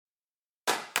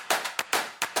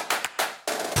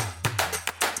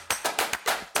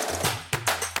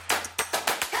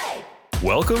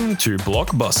Welcome to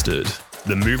Blockbusted,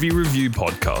 the movie review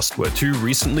podcast where two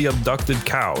recently abducted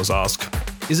cows ask,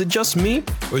 is it just me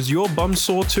or is your bum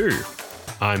sore too?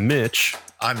 I'm Mitch.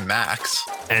 I'm Max.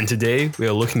 And today we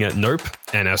are looking at Nope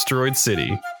and Asteroid City.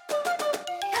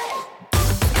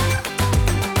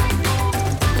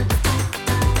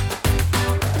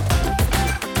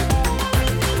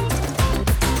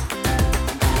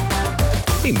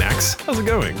 Hey Max, how's it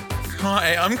going?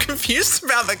 Hi, I'm confused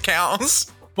about the cows.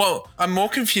 Well, I'm more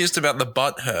confused about the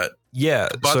butt hurt. Yeah,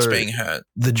 The butt's being hurt.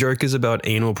 The joke is about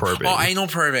anal probing. Oh, anal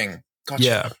probing.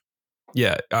 Gotcha.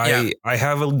 Yeah. I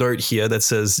have a note here that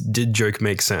says, "Did joke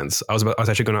make sense?" I was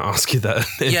actually going to ask you that.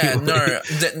 Yeah,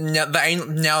 Anyway. no.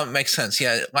 Now it makes sense.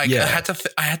 Yeah, I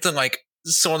had to like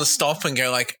sort of stop and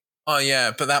go like, oh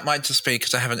yeah, but that might just be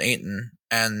because I haven't eaten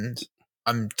and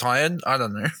I'm tired. I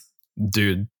don't know.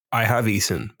 Dude, I have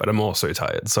eaten, but I'm also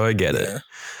tired, so I get it.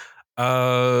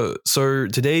 So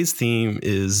today's theme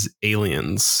is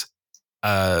aliens.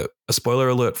 A spoiler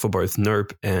alert for both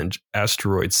Nope and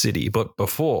Asteroid City. But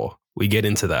before we get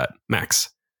into that,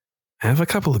 Max, I have a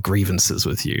couple of grievances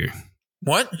with you.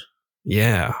 What?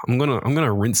 Yeah, I'm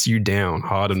gonna rinse you down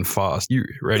hard and fast. You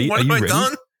ready? What Are you have I ready?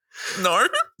 done? No.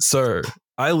 So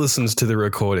I listened to the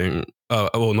recording.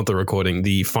 Well, not the recording,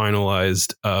 the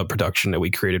finalized production that we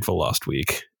created for last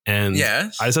week, and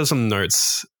Yes. I just have some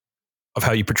notes of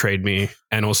how you portrayed me,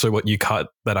 and also what you cut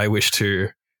that I wish to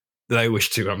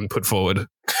put forward.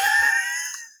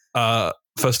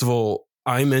 First of all,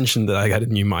 I mentioned that I got a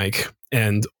new mic,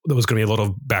 and there was going to be a lot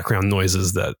of background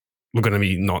noises that were going to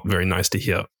be not very nice to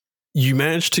hear. You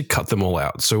managed to cut them all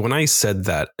out. So when I said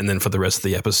that, and then for the rest of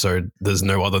the episode, there's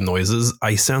no other noises,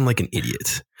 I sound like an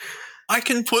idiot. I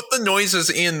can put the noises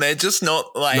in. They're just not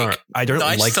I don't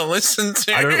nice like to listen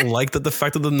to. I don't like that the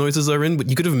fact that the noises are in, but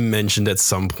you could have mentioned at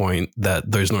some point that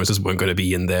those noises weren't going to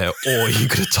be in there, or you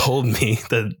could have told me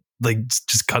that, like,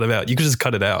 just cut them out. You could just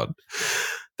cut it out.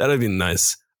 That'd have been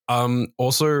nice.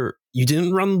 Also, you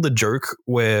didn't run the joke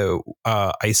where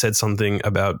I said something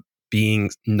about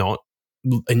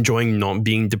enjoying not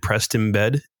being depressed in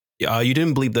bed. You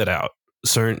didn't bleep that out.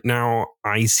 So now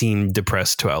I seem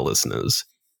depressed to our listeners.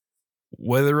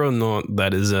 Whether or not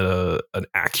that is an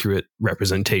accurate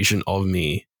representation of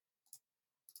me,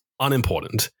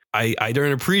 unimportant. I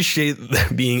don't appreciate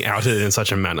being outed in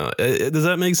such a manner. Does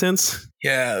that make sense?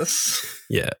 Yes.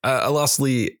 Yeah.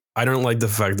 Lastly, I don't like the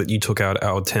fact that you took out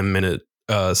our 10-minute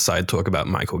side talk about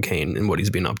Michael Caine and what he's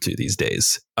been up to these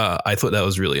days. I thought that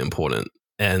was really important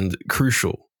and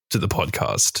crucial to the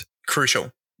podcast. Crucial.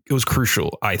 It was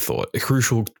crucial, I thought. A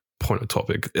crucial point of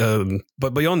topic.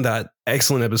 But beyond that,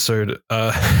 excellent episode.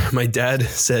 My dad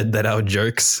said that our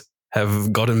jokes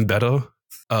have gotten better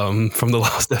from the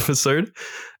last episode.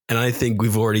 And I think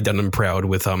we've already done him proud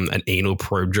with an anal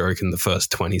probe joke in the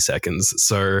first 20 seconds.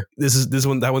 So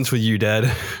that one's for you,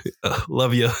 Dad.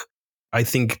 Love you. I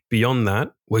think beyond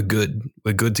that, we're good.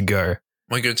 We're good to go.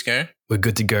 We're good to go? We're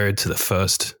good to go to the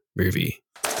first movie.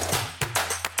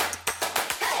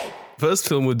 First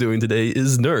film we're doing today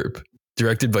is Nope.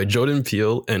 Directed by Jordan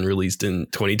Peele and released in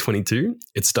 2022.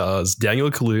 It stars Daniel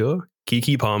Kaluuya,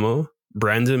 Keke Palmer,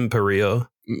 Brandon Perea,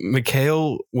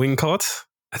 Mikhail Wincott,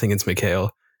 I think it's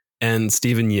Mikhail, and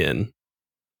Steven Yeun.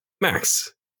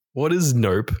 Max, what is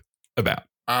Nope about?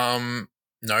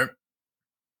 Nope.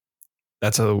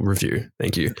 That's a review.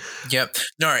 Thank you. Yep.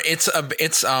 No, it's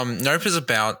Nope is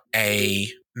about a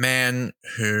man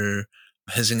who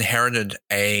has inherited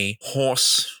a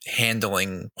horse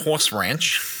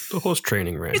ranch. The horse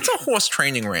training ranch. It's a horse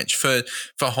training ranch for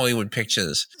Hollywood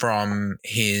Pictures from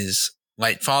his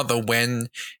late father when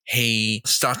he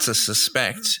starts to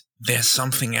suspect there's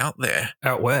something out there.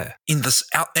 Out where?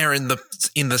 Out there in the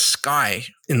sky.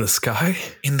 In the sky?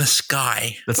 In the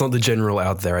sky. That's not the general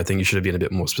out there. I think you should have been a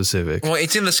bit more specific. Well,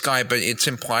 it's in the sky, but it's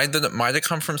implied that it might have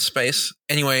come from space.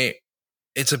 Anyway,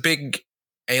 it's a big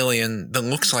alien that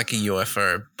looks like a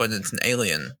UFO, but it's an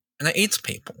alien and it eats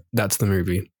people. That's the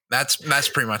movie. That's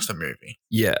pretty much the movie.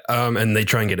 Yeah, and they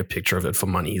try and get a picture of it for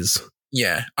monies.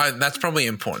 Yeah, that's probably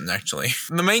important actually.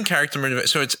 The main character motivation.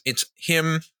 So it's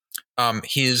him,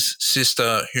 his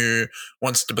sister who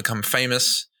wants to become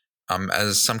famous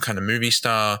as some kind of movie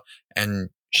star, and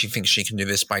she thinks she can do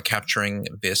this by capturing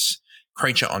this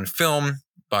creature on film.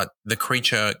 But the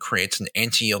creature creates an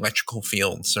anti-electrical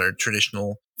field, so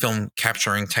traditional film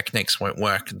capturing techniques won't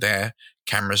work. Their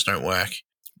cameras don't work,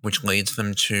 which leads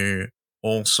them to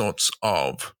all sorts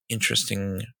of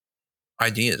interesting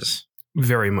ideas.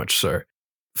 Very much so.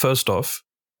 First off,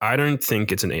 I don't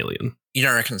think it's an alien. You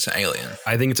don't reckon it's an alien?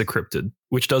 I think it's a cryptid,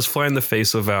 which does fly in the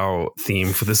face of our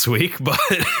theme for this week, but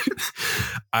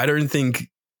I don't think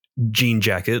Jean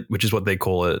Jacket, which is what they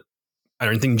call it. I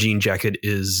don't think Jean Jacket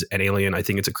is an alien. I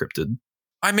think it's a cryptid.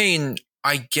 I mean,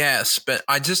 I guess, but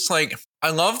I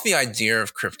love the idea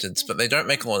of cryptids, but they don't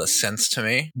make a lot of sense to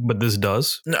me. But this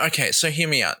does. No, okay, so hear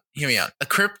me out. A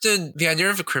cryptid, the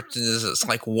idea of a cryptid is it's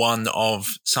like one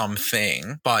of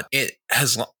something, but it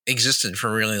has existed for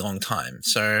a really long time.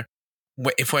 So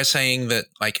if we're saying that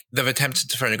like they've attempted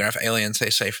to photograph aliens,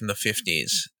 they say from the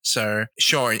 50s. So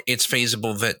sure, it's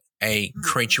feasible that a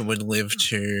creature would live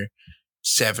to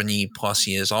 70 plus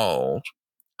years old,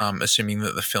 assuming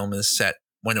that the film is set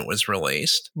when it was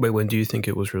released. Wait, when do you think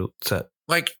it was set?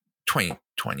 Like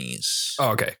 2020s.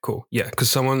 Oh, okay, cool. Yeah, because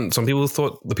some people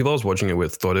thought, the people I was watching it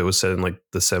with thought it was set in like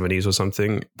the 70s or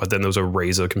something, but then there was a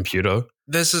Razor computer.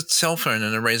 There's a cell phone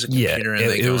and a Razor computer. Yeah,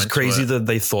 and it was crazy that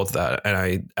they thought that.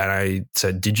 And I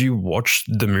said, did you watch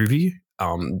the movie?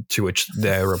 To which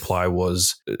their reply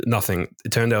was nothing.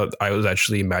 It turned out I was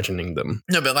actually imagining them.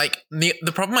 No, but like the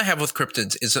problem I have with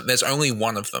cryptids is that there's only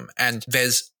one of them, and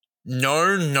there's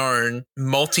no known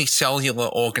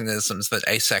multicellular organisms that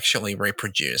asexually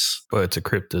reproduce. But it's a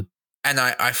cryptid. And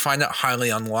I find it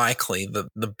highly unlikely that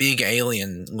the big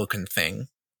alien looking thing,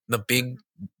 the big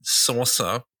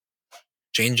saucer,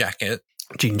 Jean Jacket,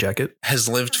 has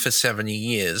lived for 70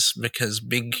 years because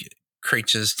big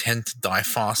creatures tend to die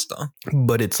faster.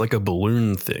 But it's like a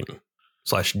balloon thing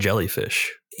 /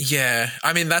 jellyfish. Yeah.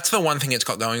 I mean, that's the one thing it's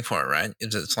got going for it, right?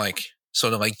 It's like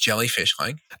sort of like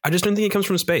jellyfish-like. I just don't think it comes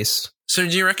from space. So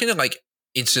do you reckon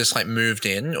it's just like moved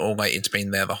in, or like it's been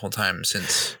there the whole time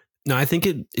since? No, I think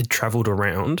it traveled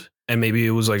around, and maybe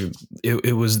it was like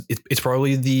it's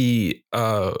probably the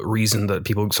reason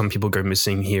that some people go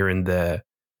missing here and there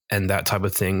and that type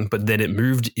of thing. But then it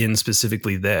moved in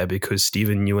specifically there because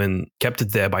Steven Yeun kept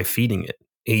it there by feeding it.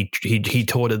 He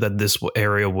taught it that this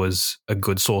area was a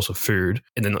good source of food.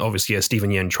 And then obviously, Steven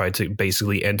Yeun tried to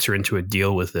basically enter into a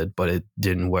deal with it, but it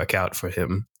didn't work out for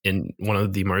him in one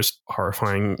of the most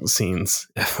horrifying scenes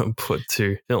ever put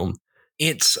to film.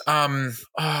 It's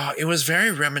it was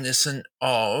very reminiscent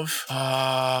of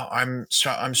I'm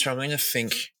struggling to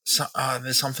think. So,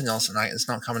 there's something else, and it's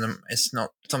not coming to, it's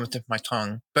not on the tip of my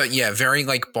tongue. But yeah, very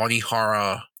like body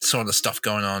horror sort of stuff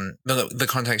going on. The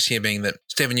context here being that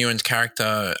Steven Yeun's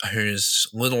character, who's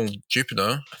Little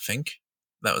Jupiter, I think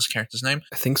that was the character's name.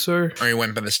 I think so. Or he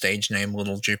went by the stage name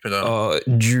Little Jupiter.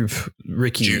 Jupe.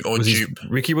 Ricky. Jupe.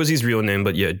 Ricky was his real name,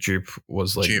 but yeah, Jupe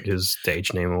was like his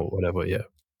stage name or whatever, yeah.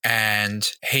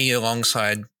 And he,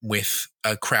 alongside with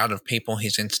a crowd of people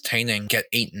he's entertaining, get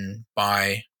eaten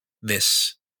by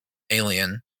this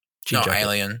alien.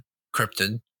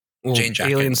 Cryptid. Well, Jean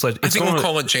Jacket. I think we'll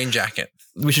call it Jean Jacket.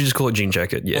 We should just call it Jean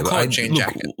Jacket, yeah. We'll call it Jean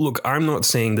Jacket. Look, I'm not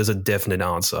saying there's a definite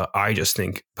answer. I just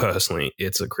think, personally,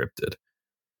 it's a cryptid.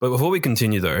 But before we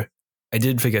continue, though, I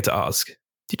did forget to ask,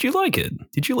 did you like it?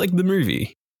 Did you like the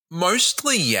movie?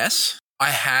 Mostly, yes. I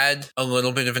had a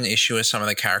little bit of an issue with some of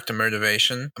the character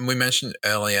motivation. And we mentioned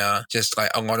earlier, just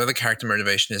like a lot of the character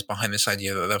motivation is behind this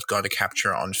idea that they've got to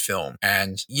capture it on film.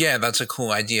 And yeah, that's a cool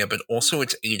idea, but also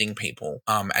it's eating people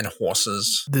and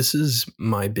horses. This is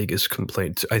my biggest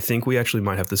complaint. I think we actually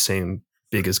might have the same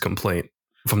biggest complaint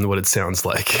from what it sounds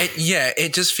like.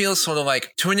 It just feels sort of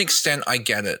like, to an extent, I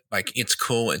get it. Like, it's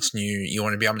cool, it's new, you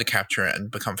want to be able to capture it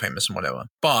and become famous and whatever.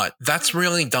 But that's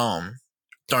really dumb.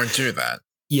 Don't do that.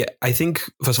 Yeah, I think,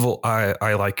 first of all,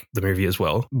 I like the movie as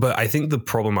well. But I think the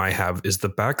problem I have is the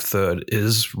back third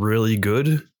is really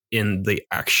good in the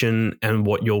action and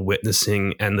what you're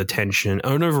witnessing and the tension.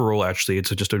 And overall, actually,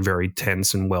 it's just a very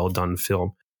tense and well done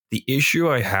film. The issue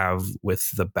I have with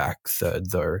the back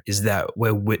third, though, is that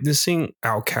we're witnessing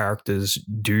our characters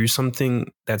do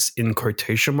something that's, in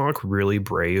quotation mark, really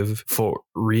brave for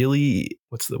really,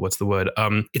 what's the word?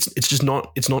 It's just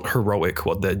not, it's not heroic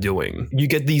what they're doing. You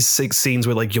get these 6 scenes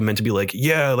where like you're meant to be like,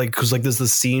 yeah, like, because like there's the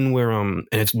scene where and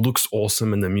it looks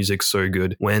awesome and the music's so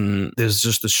good when there's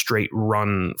just a straight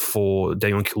run for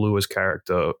Daniel Kaluuya's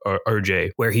character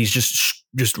OJ, where he's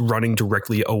just running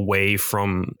directly away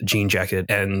from Jean Jacket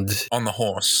and on the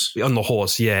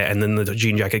horse, yeah. And then the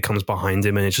Jean Jacket comes behind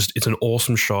him and it's an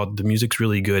awesome shot. The music's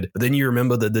really good. But then you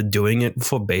remember that they're doing it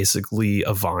for basically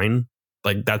a vine.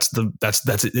 Like that's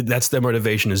their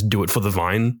motivation, is do it for the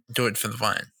vine. Do it for the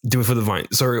vine.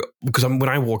 So because when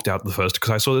I walked out because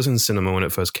I saw this in cinema when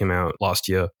it first came out last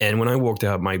year. And when I walked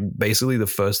out, basically the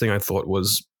first thing I thought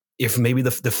was, if maybe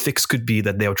the fix could be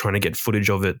that they were trying to get footage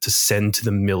of it to send to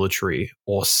the military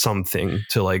or something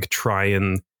to like try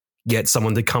and get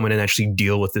someone to come in and actually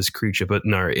deal with this creature. But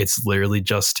no, it's literally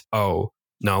just, oh,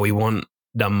 no, we want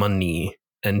the money.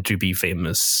 and to be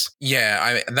famous.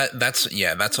 Yeah,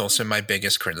 that's also my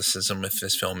biggest criticism with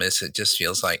this film is it just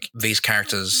feels like these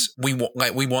characters we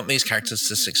want these characters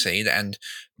to succeed, and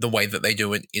the way that they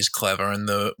do it is clever, and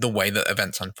the way that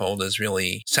events unfold is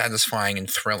really satisfying and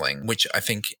thrilling, which I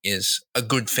think is a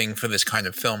good thing for this kind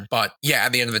of film. But yeah,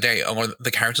 at the end of the day, a lot of the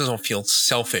characters all feel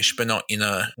selfish, but not in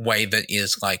a way that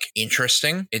is like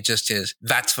interesting. It just is.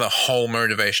 That's the whole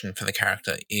motivation for the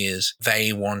character, is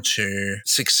they want to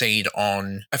succeed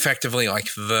on effectively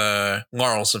like the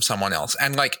laurels of someone else.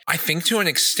 And like, I think to an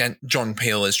extent, John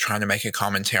Peel is trying to make a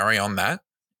commentary on that,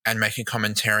 and make a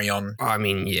commentary on, I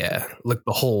mean, yeah, like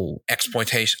the whole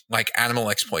exploitation, like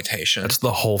animal exploitation. That's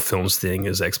the whole film's thing,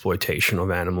 is exploitation of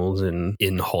animals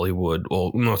in Hollywood,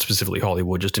 or not specifically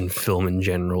Hollywood, just in film in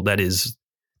general. That is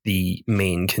the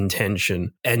main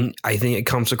contention. And I think it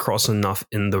comes across enough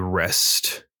in the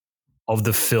rest of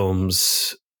the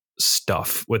film's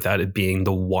stuff without it being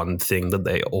the one thing that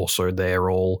they're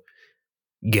all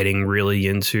getting really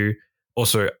into.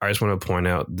 Also, I just want to point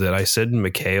out that I said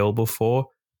Mikhail before.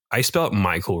 I spelled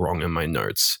Michael wrong in my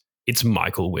notes. It's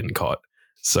Michael Wincott.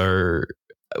 So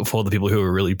for the people who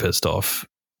are really pissed off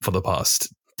for the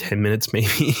past 10 minutes,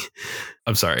 maybe,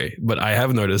 I'm sorry, but I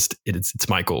have noticed it's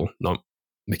Michael, not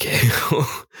Mikhail.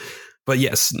 But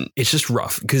yes, it's just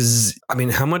rough because, I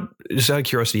mean, just out of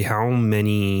curiosity, how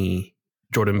many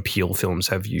Jordan Peele films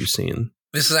have you seen?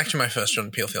 This is actually my first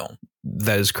Jordan Peele film.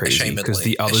 That is crazy because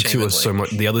the other two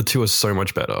are so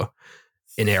much better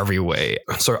in every way.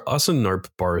 So Us and Nope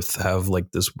both have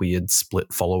like this weird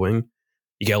split following.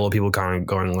 You get a lot of people kind of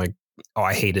going like, oh,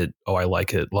 I hate it, oh, I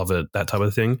like it, love it, that type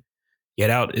of thing. Get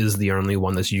Out is the only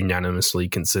one that's unanimously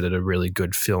considered a really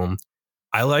good film.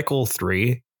 I like all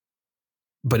three,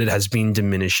 but it has been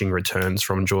diminishing returns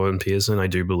from Jordan Peterson. I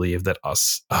do believe that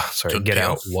Get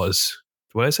Out was...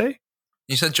 What did I say?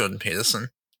 You said Jordan Peterson.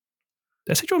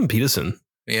 Did I say Jordan Peterson?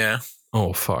 Yeah.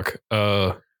 Oh, fuck.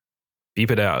 Beep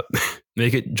it out.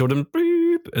 Make it Jordan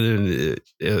beep.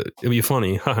 It'll be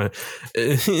funny.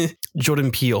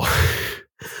 Jordan Peele.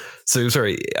 So,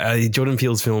 sorry. Jordan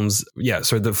Peele's films. Yeah,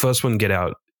 so the first one, Get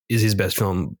Out, is his best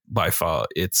film by far.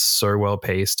 It's so well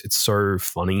paced. It's so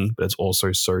funny, but it's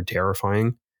also so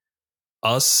terrifying.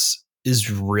 Us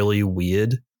is really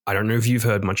weird. I don't know if you've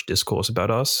heard much discourse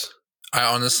about Us. I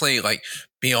honestly, like,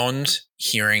 beyond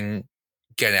hearing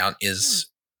Get Out is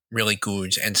really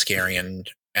good and scary and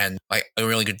like a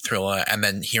really good thriller, and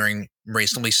then hearing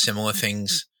reasonably similar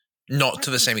things, not to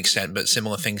the same extent, but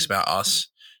similar things about Us.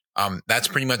 That's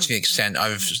pretty much the extent.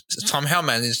 I've somehow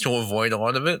managed to avoid a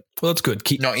lot of it. Well, that's good.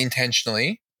 Not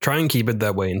intentionally. Try and keep it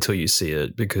that way until you see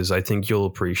it, because I think you'll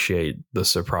appreciate the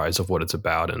surprise of what it's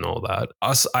about and all that.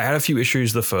 Us, I had a few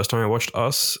issues the first time I watched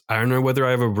Us. I don't know whether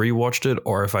I ever rewatched it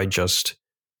or if I just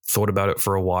thought about it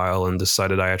for a while and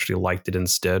decided I actually liked it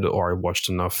instead, or I watched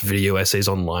enough video essays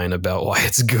online about why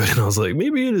it's good and I was like,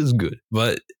 maybe it is good.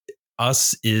 But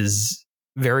Us is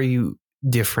very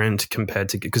different compared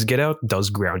to, because Get Out does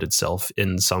ground itself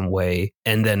in some way,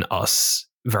 and then Us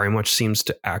very much seems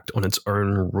to act on its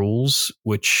own rules,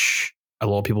 which a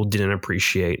lot of people didn't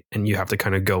appreciate. And you have to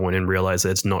kind of go in and realize that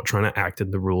it's not trying to act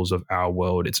in the rules of our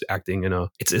world. It's acting in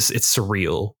it's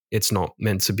surreal. It's not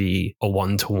meant to be a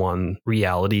one-to-one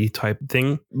reality type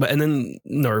thing. And then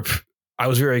Nope. I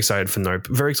was very excited for Nope.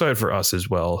 Very excited for Us as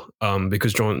well.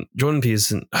 Because Jordan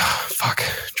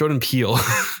Peele.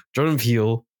 Jordan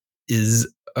Peele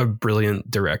is a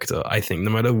brilliant director, I think.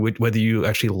 No matter whether you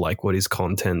actually like what his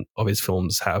content of his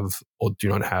films have or do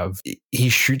not have, he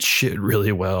shoots shit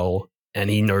really well, and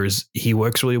he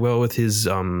works really well with his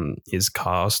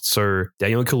cast. So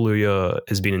Daniel Kaluuya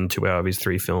has been in 2 out of his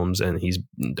 3 films, and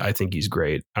I think he's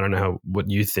great. I don't know what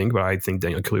you think, but I think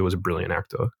Daniel Kaluuya was a brilliant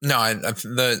actor. No,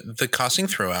 the casting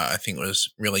throughout I think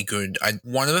was really good.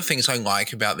 One of the things I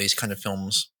like about these kind of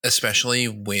films, especially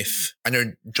with, I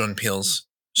know John Peele's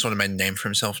sort of made a name for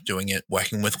himself doing it,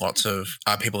 working with lots of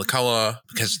people of color,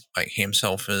 because like he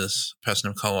himself is a person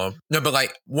of color. No, but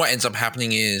like what ends up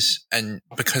happening is, and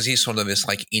because he's sort of this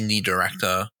like indie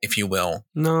director, if you will.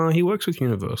 No, he works with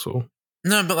Universal.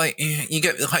 No, but like you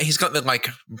get, like, he's got the like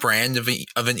brand of an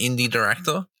indie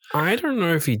director. I don't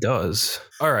know if he does.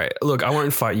 All right, look, I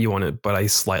won't fight you on it, but I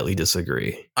slightly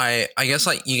disagree. I guess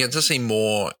like you get to see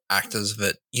more actors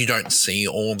that you don't see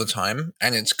all the time,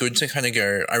 and it's good to kind of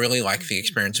go, I really like the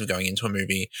experience of going into a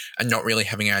movie and not really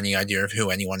having any idea of who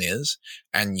anyone is,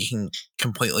 and you can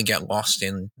completely get lost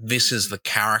in, this is the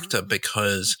character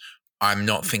because I'm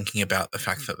not thinking about the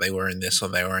fact that they were in this or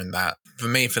they were in that. For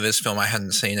me, for this film, I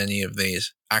hadn't seen any of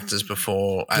these actors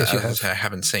before. Yes, I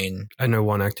haven't seen. I know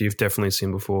one actor you've definitely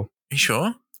seen before. You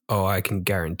sure? Oh, I can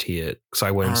guarantee it, because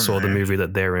I went and saw the movie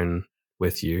that they're in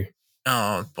with you.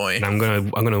 Oh boy. And I'm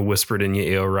gonna whisper it in your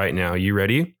ear right now. You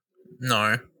ready?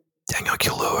 No. Daniel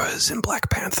Kaluuya is in Black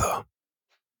Panther.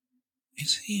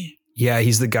 Is he? Yeah,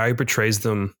 he's the guy who portrays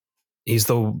them. He's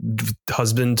the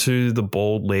husband to the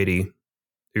bald lady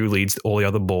who leads all the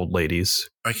other bald ladies.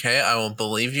 Okay, I will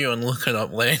believe you and look it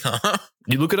up later.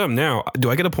 You look it up now. Do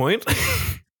I get a point?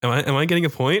 Am I getting a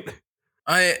point?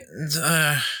 I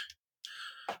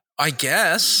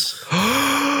guess.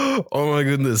 Oh my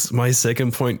goodness. My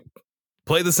second point.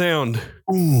 Play the sound.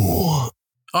 Ooh.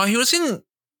 Oh, he was in.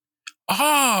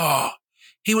 Oh,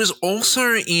 he was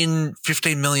also in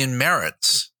 15 Million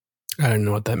Merits. I don't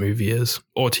know what that movie is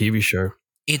or TV show.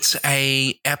 It's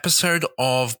a episode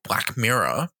of Black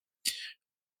Mirror.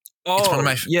 Oh, it's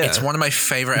one of my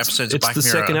favorite episodes of Black Mirror.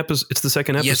 It's the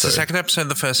second episode. Yeah, it's the second episode of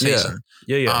the first season.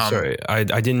 Yeah. Sorry, I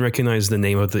didn't recognize the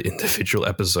name of the individual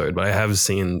episode, but I have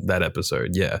seen that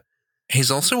episode. Yeah,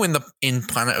 he's also in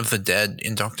Planet of the Dead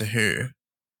in Doctor Who.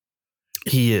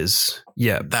 He is.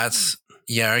 Yeah,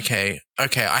 okay.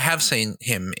 I have seen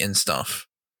him in stuff,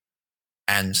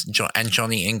 and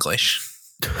Johnny English.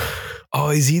 Oh,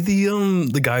 is he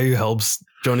the guy who helps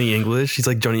Johnny English? He's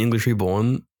like Johnny English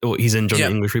Reborn. Oh, he's in Johnny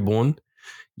English Reborn.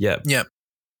 Yeah. Yep.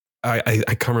 I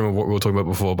can't remember what we were talking about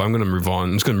before, but I'm going to move on.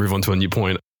 I'm just going to move on to a new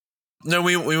point. No,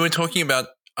 we were talking about.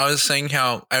 I was saying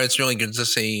how it's really good to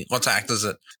see lots of actors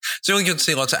that. It's really good to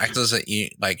see lots of actors that you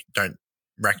like don't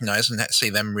recognize and see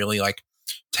them really like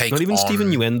take. Not even on.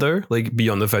 Steven Yeun though. Like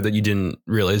beyond the fact that you didn't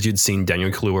realize you'd seen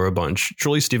Daniel Kaluuya a bunch.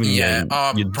 Surely Steven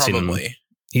Yeun. You'd probably. Seen him.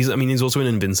 He's also in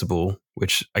Invincible,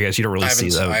 which I guess you don't really see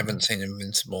that. I haven't seen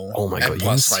Invincible. Oh my god, you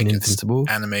haven't seen Invincible?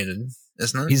 It's animated,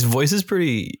 isn't it? His voice is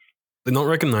pretty. They're not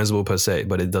recognizable per se,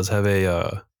 but it does have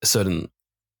a certain.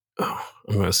 Oh,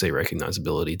 I'm going to say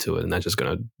recognizability to it, and that's just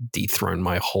going to dethrone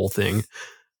my whole thing.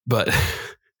 But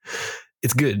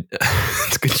it's good.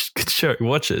 It's a good show.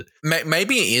 Watch it.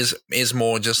 Maybe it is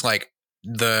more just like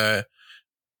there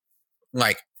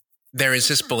is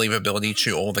this believability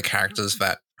to all the characters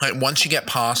that like once you get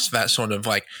past that sort of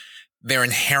like their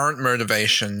inherent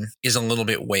motivation is a little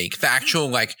bit weak. The actual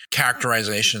like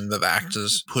characterization that the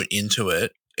actors put into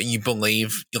it, you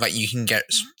believe like you can get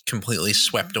completely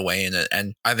swept away in it.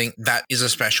 And I think that is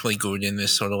especially good in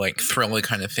this sort of like thriller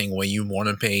kind of thing where you want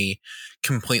to be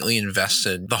completely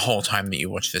invested the whole time that you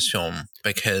watch this film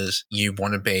because you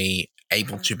want to be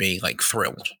able to be like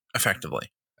thrilled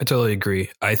effectively. I totally agree.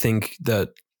 I think that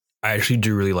I actually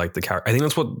do really like the character. I think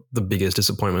that's what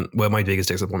where my biggest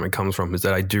disappointment comes from is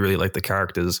that I do really like the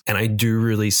characters and I do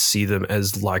really see them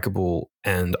as likable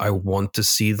and I want to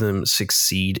see them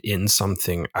succeed in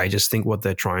something. I just think what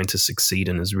they're trying to succeed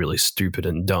in is really stupid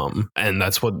and dumb. And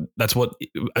that's what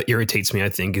irritates me, I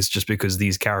think, is just because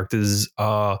these characters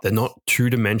they're not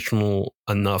two-dimensional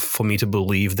enough for me to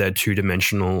believe they're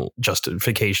two-dimensional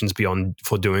justifications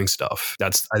for doing stuff. I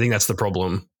think that's the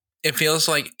problem. It feels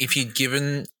like if you'd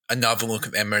given another look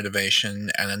at their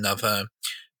motivation and another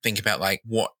think about like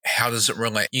how does it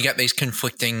relate? You get these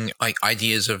conflicting like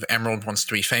ideas of Emerald wants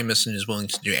to be famous and is willing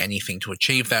to do anything to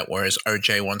achieve that, whereas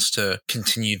OJ wants to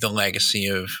continue the legacy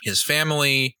of his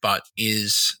family, but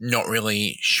is not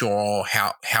really sure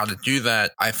how to do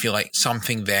that. I feel like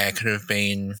something there could have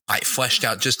been like fleshed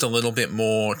out just a little bit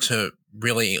more to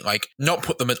really like not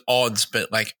put them at odds,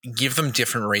 but like give them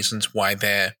different reasons why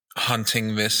they're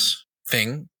hunting this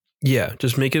thing. Yeah,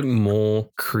 just make it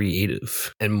more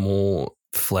creative and more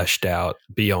fleshed out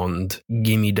beyond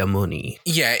gimme the money.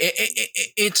 Yeah,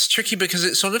 it's tricky because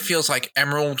it sort of feels like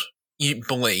Emerald, you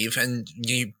believe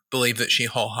that she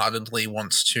wholeheartedly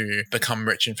wants to become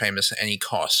rich and famous at any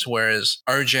cost, whereas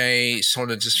OJ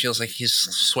sort of just feels like he's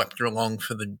swept her along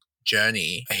for the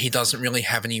journey. He doesn't really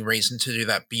have any reason to do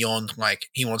that beyond like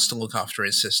he wants to look after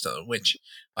his sister, which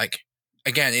like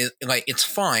again it's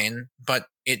fine, but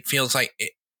it feels like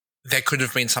there could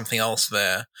have been something else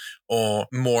there or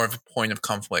more of a point of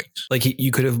conflict. Like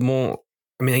you could have more,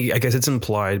 I mean, I guess it's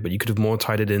implied, but you could have more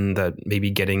tied it in that maybe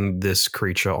getting this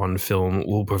creature on film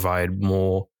will provide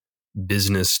more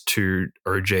business to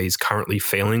OJ's currently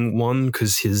failing one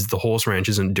because the horse ranch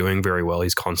isn't doing very well.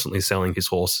 He's constantly selling his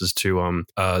horses to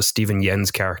Steven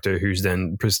Yeun's character, who's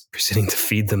then proceeding to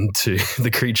feed them to the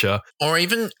creature. Or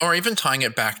even tying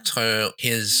it back to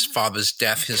his father's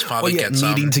death. His father gets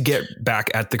needing to get back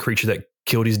at the creature that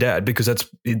killed his dad because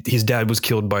his dad was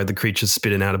killed by the creature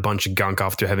spitting out a bunch of gunk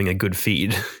after having a good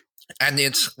feed. And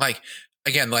it's like,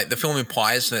 again, like the film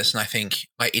implies this, and I think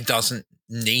like it doesn't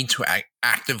need to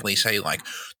actively say like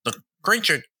the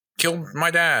creature killed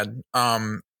my dad.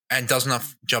 and does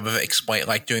enough job of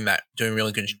doing a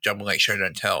really good job of like show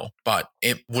don't tell. But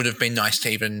it would have been nice to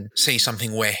even see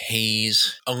something where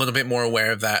he's a little bit more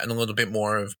aware of that and a little bit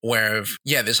more aware of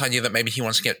this idea that maybe he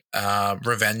wants to get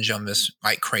revenge on this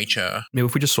like creature. Maybe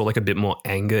if we just saw like a bit more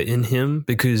anger in him,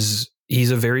 because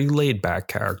he's a very laid back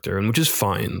character, and which is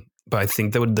fine. But I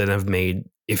think that would then have made,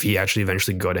 if he actually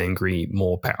eventually got angry,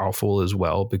 more powerful as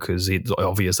well, because it's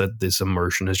obvious that this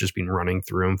emotion has just been running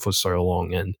through him for so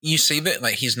long. And you see that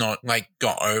like he's not like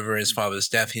got over his father's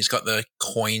death. He's got the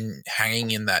coin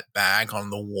hanging in that bag on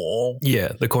the wall.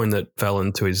 Yeah, the coin that fell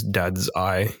into his dad's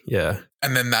eye. Yeah.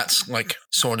 And then that's like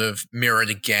sort of mirrored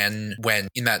again when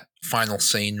in that final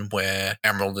scene where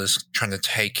Emerald is trying to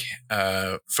take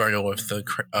a photo of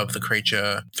the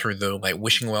creature through the like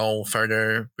wishing well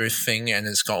photo booth thing, and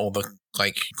it's got all the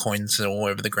like coins all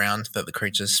over the ground that the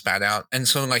creature's spat out. And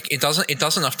so like it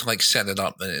does enough to like set it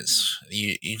up that it's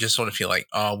you just sort of feel like,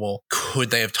 oh well,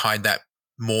 could they have tied that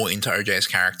more into OJ's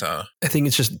character? I think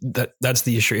it's just that's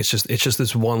the issue. It's just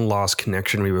this one last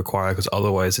connection we require, because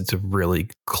otherwise it's a really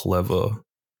clever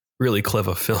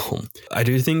film. I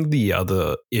do think the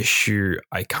other issue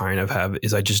I kind of have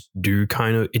is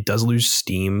it does lose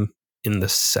steam in the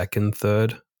second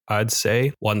third, I'd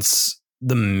say. Once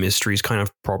the mystery's kind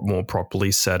of more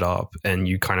properly set up and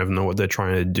you kind of know what they're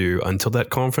trying to do, until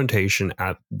that confrontation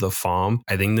at the farm,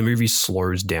 I think the movie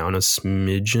slows down a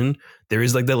smidgen. There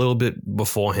is like that little bit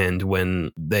beforehand when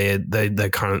they're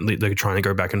trying to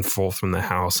go back and forth from the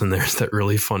house, and there's that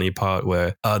really funny part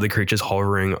where the creature's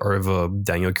hovering over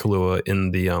Daniel Kaluuya in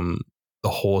the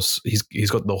horse. He's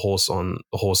got the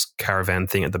horse caravan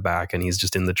thing at the back, and he's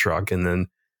just in the truck, and then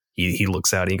he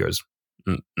looks out and he goes,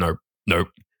 nope.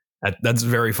 That's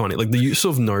very funny. Like the use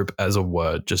of nope as a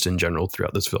word just in general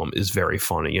throughout this film is very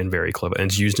funny and very clever, and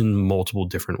it's used in multiple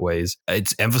different ways.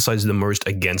 It's emphasized the most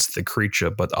against the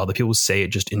creature, but other people say it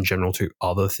just in general to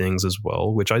other things as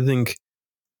well, which I think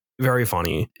very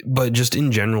funny. But just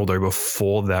in general though,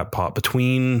 before that part,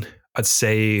 between I'd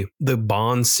say the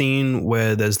barn scene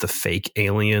where there's the fake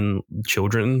alien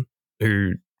children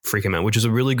who freak him out, which is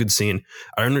a really good scene.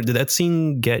 I don't know, did that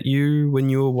scene get you when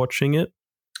you were watching it?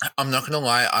 I'm not going to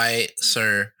lie.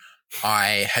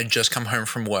 I had just come home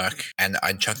from work and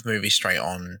I chucked the movie straight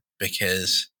on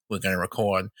because we're going to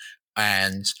record,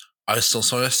 and I was still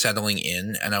sort of settling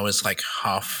in and I was like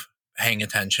half paying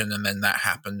attention, and then that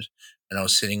happened and I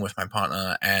was sitting with my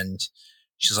partner and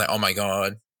she's like, oh my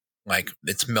God, like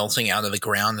it's melting out of the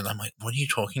ground. And I'm like, what are you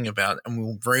talking about? And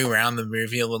we'll rewound the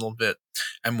movie a little bit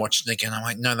and watch it again. I'm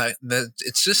like, no, that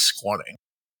it's just squatting.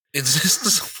 It's just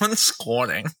someone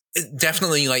squatting. It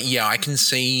definitely, like, yeah, I can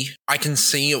see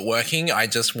it working. I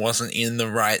just wasn't in the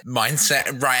right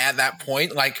mindset right at that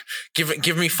point. Like,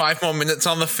 give me 5 more minutes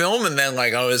on the film, and then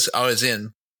like I was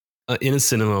in. In a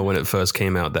cinema when it first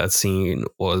came out, that scene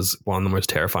was one of the most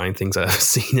terrifying things I've ever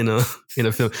seen in a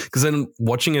film. Because then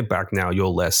watching it back now, you're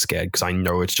less scared because I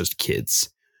know it's just kids.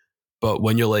 But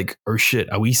when you're like, oh shit,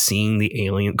 are we seeing the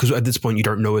alien? Because at this point you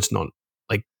don't know it's not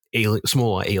like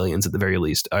smaller aliens at the very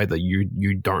least. Either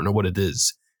you don't know what it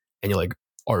is, and you're like,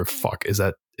 oh fuck, is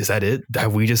that it?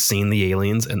 Have we just seen the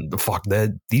aliens? And the fuck,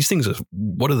 these things are,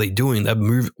 what are they doing? That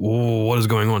move, what is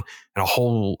going on? And a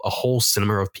whole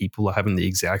cinema of people are having the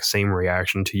exact same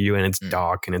reaction to you, and it's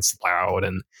dark and it's loud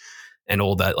and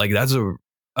all that. Like that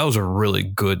was a really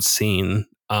good scene.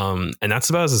 And that's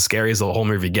about as scary as the whole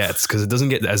movie gets, because it doesn't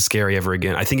get as scary ever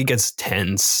again. I think it gets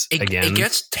tense again. It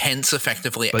gets tense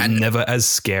effectively, but never as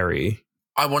scary.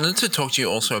 I wanted to talk to you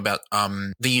also about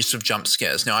the use of jump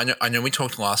scares. Now, I know we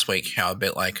talked last week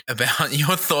about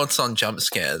your thoughts on jump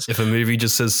scares. If a movie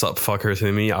just says "sup fucker"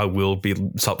 to me, I will be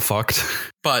sup fucked.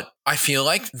 But I feel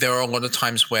like there are a lot of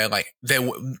times where like there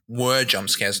were jump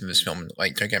scares in this film.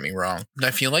 Like, don't get me wrong, but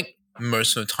I feel like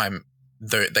most of the time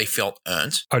they felt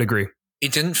earned. I'd agree.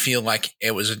 It didn't feel like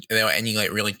there were any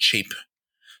like really cheap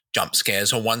jump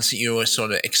scares or ones that you were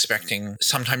sort of expecting.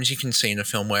 Sometimes you can see in a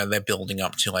film where they're building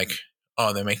up to like,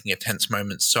 oh, they're making a tense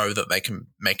moment so that they can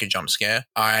make a jump scare.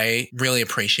 I really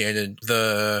appreciated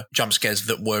the jump scares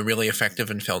that were really effective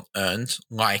and felt earned.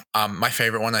 Like, my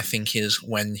favorite one, I think, is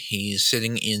when he's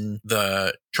sitting in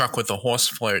the truck with the horse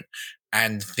float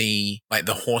and the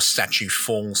horse statue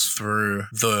falls through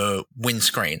the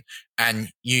windscreen. And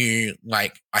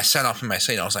I sat up in my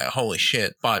seat. I was like, holy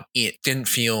shit. But it didn't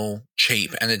feel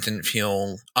cheap and it didn't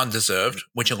feel undeserved,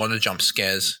 which a lot of jump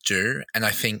scares do. And I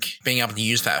think being able to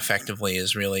use that effectively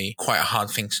is really quite a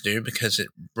hard thing to do, because it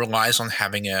relies on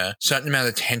having a certain amount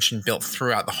of tension built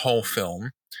throughout the whole film,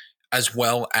 as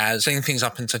well as setting things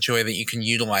up in such a way that you can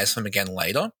utilize them again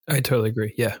later. I totally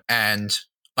agree. Yeah. And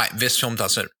like this film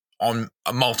does it on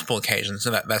multiple occasions.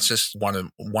 So that's just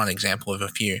one example of a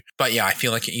few. But yeah, I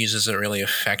feel like it uses it really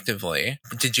effectively.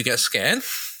 Did you get scared?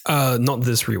 Not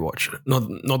this rewatch,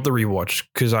 not the rewatch,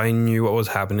 because I knew what was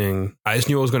happening. I just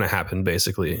knew what was going to happen,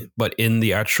 basically. But in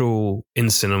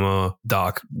cinema,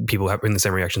 dark, people having the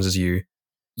same reactions as you.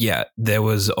 Yeah, there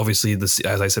was obviously this,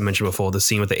 as I said, mentioned before, the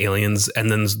scene with the aliens, and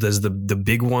then there's the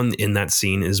big one in that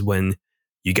scene is when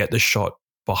you get the shot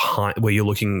behind, where you're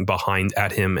looking behind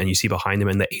at him, and you see behind him,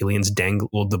 and the aliens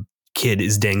the kid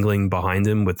is dangling behind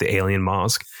him with the alien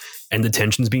mask. And the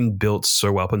tension's been built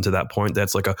so up until that point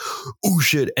that's like oh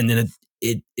shit, and then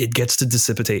it gets to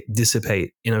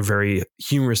dissipate in a very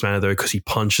humorous manner though, because he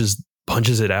punches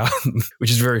it out,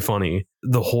 which is very funny.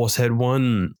 The horse head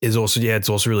one is also it's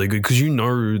also really good because you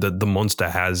know that the monster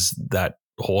has that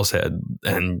horse head,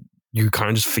 and you kind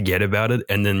of just forget about it,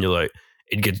 and then you're like,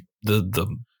 it gets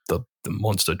the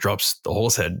monster drops the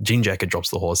horse head, Jean Jacket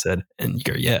drops the horse head, and you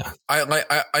go, yeah. I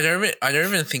don't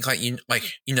even think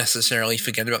you necessarily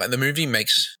forget about the movie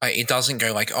makes it doesn't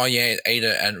go like, oh yeah, it ate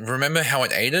it, and remember how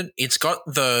it ate it. It's got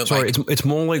the it's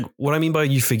more like what I mean by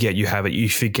you forget you have it. You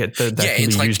forget that can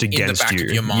be used against you. In the back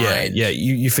of your mind. Yeah.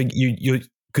 You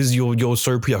because you're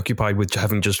so preoccupied with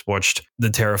having just watched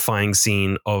the terrifying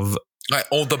scene of like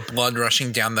all the blood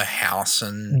rushing down the house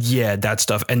and that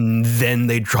stuff, and then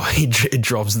it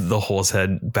drops the horse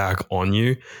head back on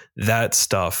you. That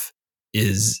stuff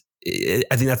is,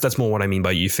 I think that's more what I mean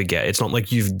by you forget. It's not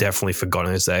like you've definitely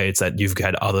forgotten to say, it's that you've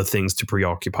had other things to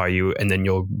preoccupy you, and then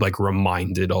you're like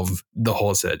reminded of the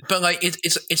horse head. But like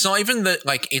it's not even that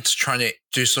like it's trying to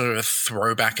do sort of a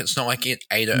throwback. It's not like it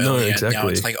ate it earlier. Exactly. Now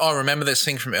it's like, oh, remember this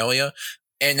thing from earlier?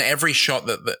 And every shot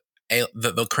that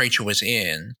the creature was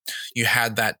in, you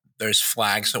had those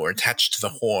flags that were attached to the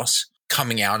horse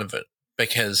coming out of it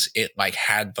because it like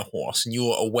had the horse, and you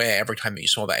were aware every time that you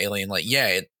saw the alien, like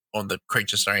or the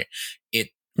creature, sorry, it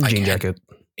like Jean Jacket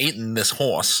eaten this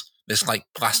horse, this like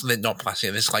not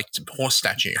plastic, this like horse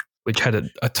statue, which had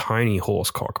a tiny horse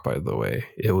cock. By the way,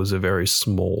 it was a very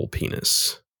small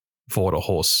penis for what a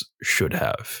horse should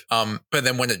have. But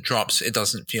then when it drops, it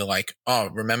doesn't feel like, oh,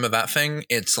 remember that thing?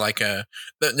 It's like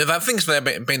that thing's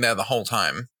been there the whole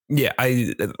time. Yeah,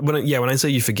 when I say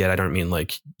you forget, I don't mean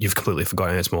like you've completely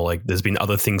forgotten. It's more like there's been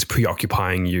other things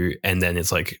preoccupying you, and then it's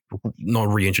like not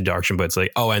reintroduction, but it's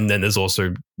like, oh, and then there's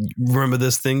also, remember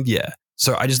this thing? Yeah.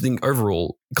 So I just think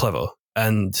overall clever,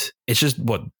 and it's just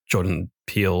what Jordan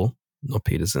Peele, not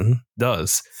Peterson,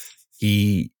 does.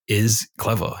 He is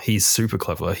clever. He's super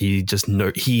clever. He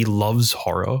loves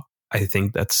horror. I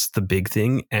think that's the big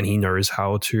thing, and he knows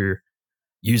how to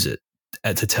use it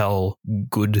to tell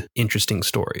good, interesting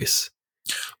stories.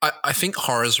 I think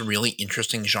horror is a really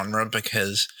interesting genre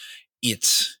because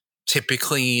it's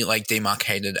typically like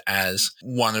demarcated as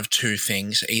one of two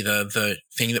things: either the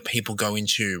thing that people go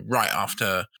into right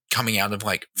after coming out of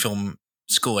like film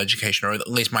school education, or at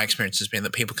least my experience has been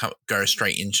that people go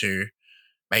straight into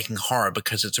making horror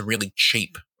because it's a really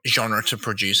cheap genre to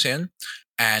produce in.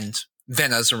 And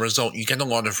then as a result, you get a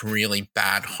lot of really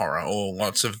bad horror or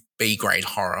lots of B-grade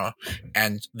horror,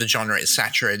 and the genre is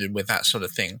saturated with that sort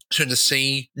of thing. So to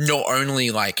see not only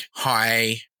like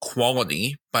high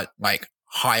quality, but like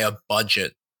higher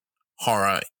budget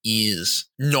horror is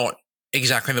not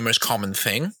exactly the most common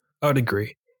thing. I would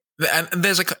agree. And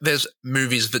there's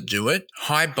movies that do it.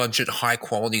 High budget, high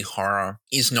quality horror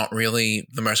is not really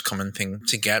the most common thing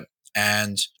to get,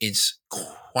 and it's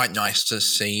quite nice to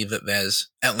see that there's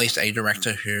at least a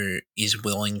director who is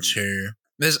willing to.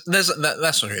 That's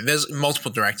not true. There's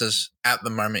multiple directors at the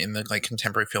moment in the like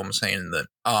contemporary film scene that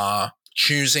are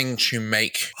choosing to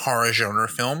make horror genre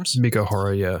films. Bigger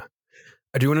horror, yeah.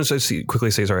 I do want to quickly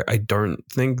say, sorry, I don't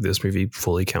think this movie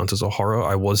fully counts as a horror.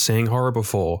 I was saying horror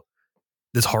before.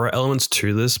 There's horror elements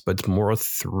to this, but it's more a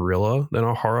thriller than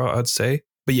a horror, I'd say.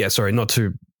 But yeah, sorry, not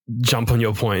to jump on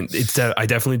your point. It's that I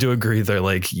definitely do agree though.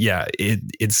 Like, yeah,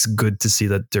 it's good to see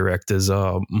that directors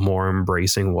are more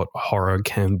embracing what horror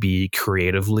can be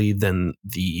creatively than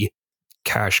the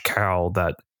cash cow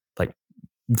that like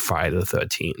Friday the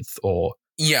 13th or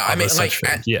yeah, I mean, like,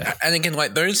 yeah. And again,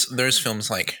 like those films,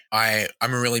 like I'm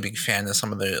a really big fan of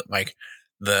some of the like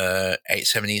the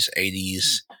 70s, 80s.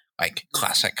 Like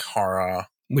classic horror.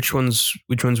 Which ones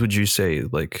would you say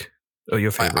like are your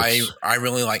favorites? I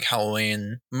really like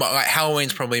Halloween. Like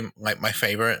Halloween's probably like my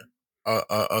favorite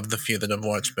of the few that I've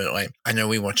watched. But like I know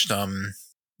we watched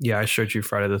Yeah, I showed you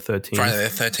Friday the 13th. Friday the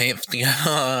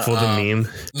 13th. For the meme.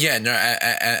 Yeah, no,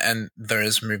 and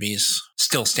those movies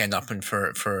still stand up and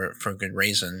for a good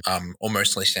reason. Or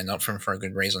mostly stand up for a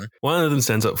good reason. One of them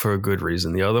stands up for a good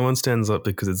reason. The other one stands up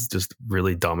because it's just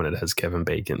really dumb and it has Kevin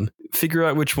Bacon. Figure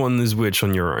out which one is which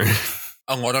on your own.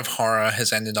 A lot of horror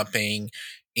has ended up being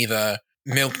either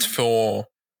milked for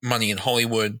money in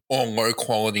Hollywood or low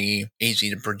quality, easy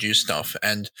to produce stuff.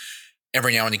 And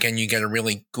every now and again, you get a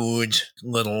really good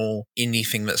little indie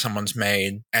thing that someone's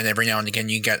made. And every now and again,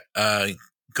 you get a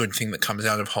good thing that comes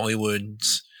out of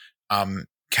Hollywood's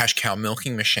cash cow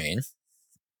milking machine.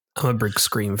 I'm a big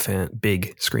Scream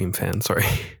fan. Sorry.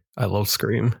 I love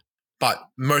Scream. But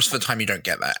most of the time, you don't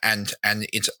get that. And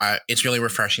it's really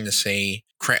refreshing to see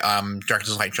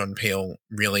directors like Jordan Peele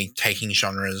really taking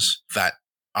genres that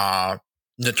are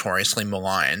notoriously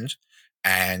maligned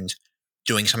and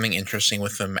doing something interesting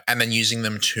with them, and then using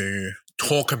them to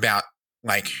talk about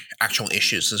like actual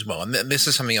issues as well. And this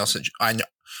is something else that I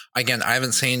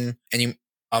haven't seen any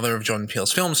other of Jordan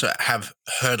Peele's films, so I have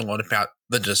heard a lot about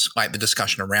the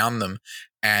discussion around them.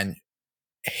 And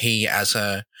he, as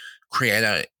a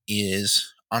creator,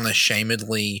 is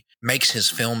unashamedly makes his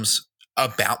films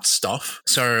about stuff.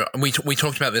 So we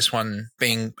talked about this one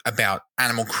being about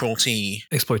animal cruelty,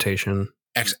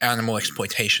 animal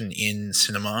exploitation in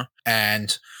cinema.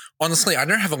 And honestly, I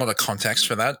don't have a lot of context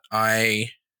for that. I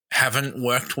haven't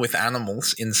worked with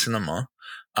animals in cinema,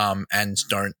 and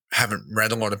haven't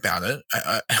read a lot about it.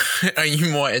 Are you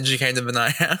more educated than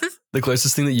I am? The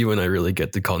closest thing that you and I really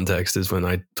get to context is when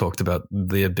I talked about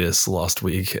The Abyss last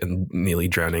week and nearly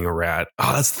drowning a rat.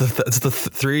 Oh, that's the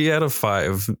 3 out of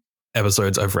 5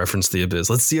 episodes I've referenced The Abyss.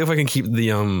 Let's see if I can keep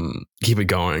it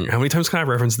going. How many times can I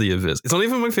reference The Abyss? It's not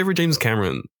even my favorite James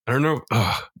Cameron. I don't know.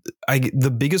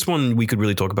 The biggest one we could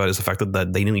really talk about is the fact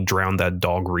that they nearly drowned that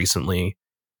dog recently.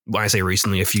 When I say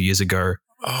recently, a few years ago.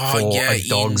 A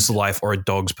dog's life or a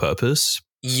dog's purpose.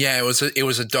 Yeah, it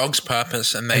was a dog's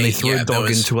purpose, and they threw a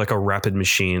dog into like a rapid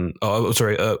machine.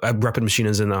 A rapid machine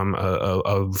is in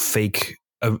a fake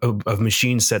a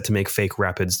machine set to make fake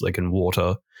rapids like in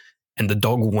water, and the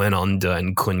dog went under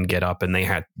and couldn't get up, and they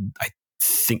had I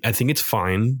think it's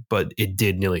fine, but it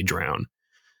did nearly drown.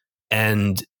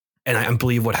 And I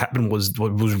believe what happened was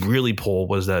what was really poor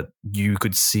was that you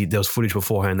could see there was footage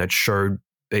beforehand that showed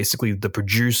basically the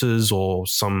producers or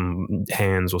some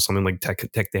hands or something like tech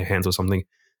their hands or something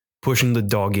pushing the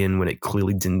dog in when it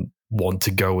clearly didn't want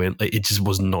to go in. Like, it just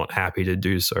was not happy to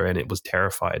do so, and it was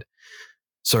terrified.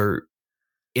 So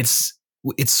it's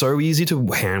so easy to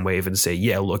hand wave and say,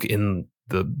 yeah, look, in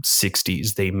the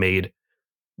 60s they made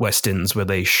westerns where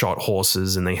they shot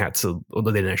horses and they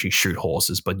didn't actually shoot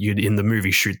horses, but you'd in the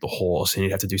movie shoot the horse and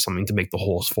you'd have to do something to make the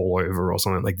horse fall over or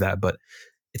something like that. But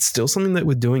it's still something that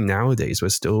we're doing nowadays. We're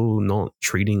still not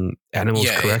treating animals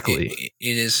correctly.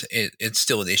 It's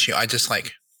still an issue. I guess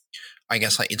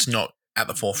it's not at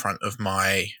the forefront of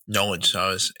my knowledge.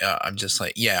 So I'm just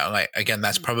like, again,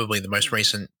 that's probably the most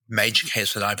recent major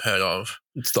case that I've heard of.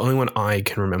 It's the only one I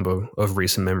can remember of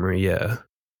recent memory. Yeah.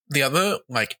 The other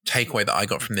takeaway that I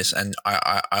got from this, and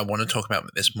I want to talk about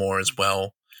this more as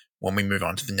well when we move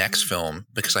on to the next film,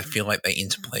 because I feel like they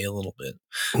interplay a little bit.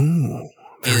 Ooh.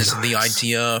 Is nice. The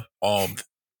idea of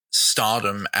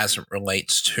stardom as it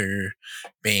relates to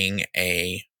being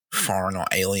a foreign or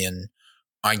alien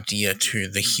idea to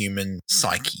the human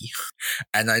psyche.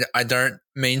 And I don't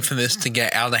mean for this to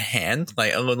get out of hand,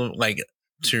 like a little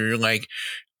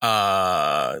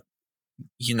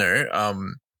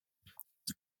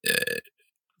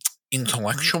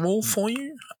intellectual for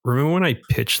you. Remember when I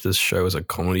pitched this show as a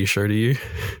comedy show to you?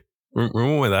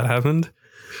 Remember when that happened?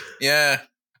 Yeah.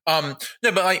 No,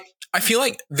 but I feel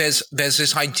like there's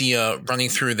this idea running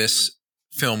through this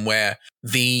film where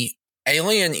the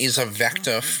alien is a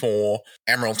vector for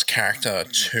Emerald's character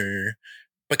to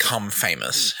become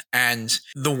famous. And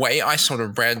the way I sort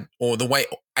of read, or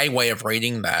a way of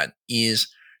reading that is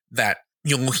that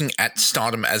you're looking at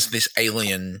stardom as this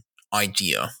alien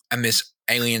idea and this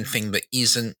alien thing that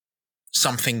isn't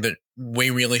something that we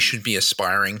really should be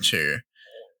aspiring to,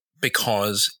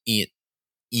 because it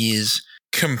is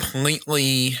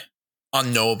completely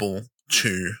unknowable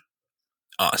to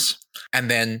us. And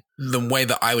then the way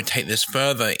that I would take this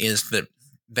further is that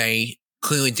they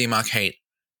clearly demarcate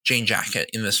Jean Jacket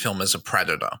in this film as a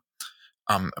predator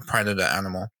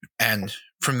animal. And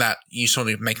from that, you sort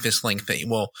of make this link that,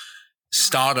 well,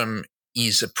 stardom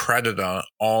is a predator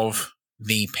of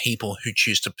the people who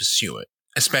choose to pursue it,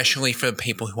 especially for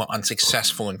people who are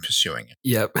unsuccessful in pursuing it.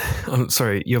 Yep. I'm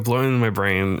sorry. You're blowing my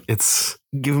brain. It's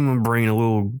giving my brain a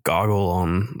little goggle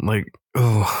on, like,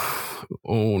 oh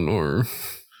no.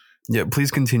 Yeah,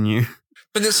 please continue.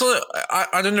 But it's sort of,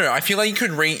 I don't know. I feel like you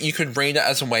could read it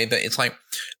as a way that it's like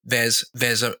there's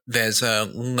a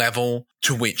level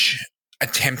to which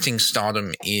attempting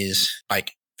stardom is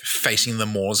like facing the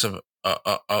maws of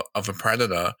a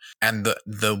predator, and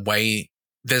the way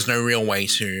there's no real way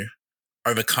to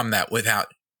overcome that without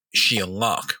sheer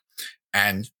luck.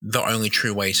 And the only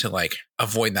true way to like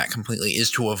avoid that completely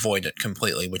is to avoid it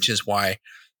completely, which is why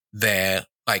they're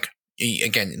like,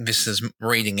 again, this is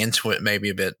reading into it maybe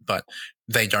a bit, but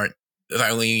the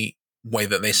only way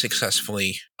that they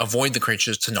successfully avoid the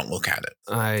creature is to not look at it.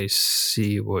 I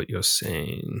see what you're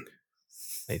saying,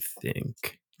 I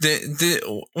think.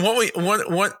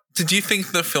 What did you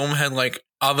think the film had like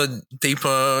other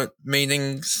deeper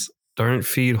meanings? Don't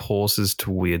feed horses to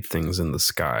weird things in the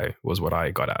sky was what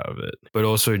I got out of it. But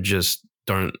also just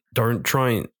don't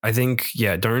try. I think,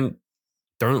 yeah, don't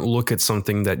look at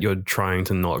something that you're trying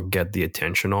to not get the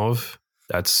attention of.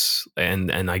 That's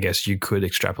and I guess you could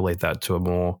extrapolate that to a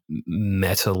more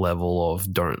meta level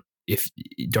of don't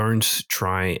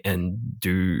try and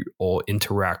do or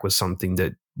interact with something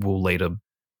that will later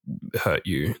hurt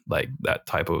you, like that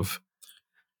type.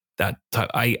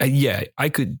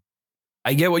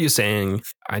 I get what you're saying.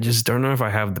 I just don't know if I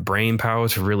have the brain power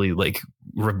to really like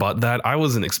rebut that. I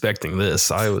wasn't expecting this.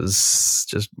 I was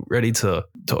just ready to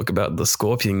talk about the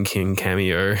Scorpion King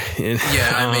cameo.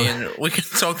 I mean, we can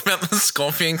talk about the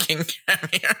Scorpion King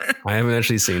cameo. I haven't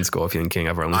actually seen Scorpion King.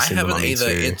 I've only seen The Mummy either.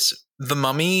 It's The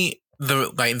Mummy,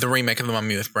 the remake of The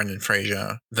Mummy with Brendan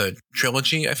Fraser, the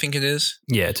trilogy, I think it is.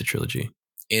 Yeah, it's a trilogy.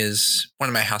 Is one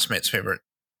of my housemates' favorite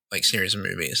like series of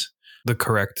movies. The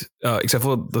correct, except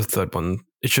for the third one.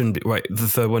 It shouldn't be. Wait, the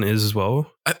third one is as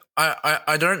well?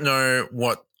 I don't know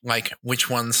which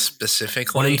ones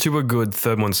specifically. 1 and 2 are good.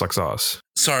 Third one sucks ass.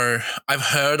 So I've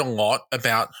heard a lot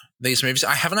about these movies.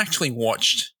 I haven't actually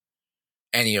watched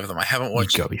any of them. I haven't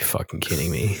watched. You gotta be fucking kidding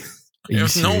me.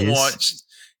 I've not watched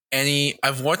any.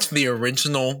 I've watched the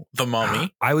original The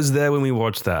Mummy. I was there when we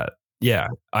watched that. Yeah,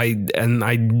 I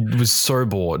was so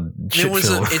bored.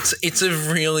 It's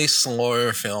a really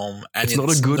slow film, and it's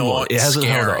not a good one. It hasn't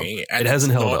held up. It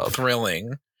hasn't held up.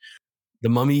 Thrilling. The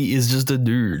Mummy is just a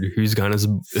dude who's kind of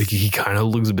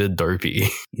looks a bit dopey.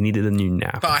 He needed a new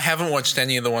nap. But I haven't watched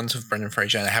any of the ones with Brendan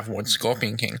Fraser, and I haven't watched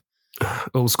Scorpion King.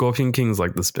 Well, Scorpion King is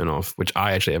like the spin-off, which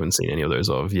I actually haven't seen any of those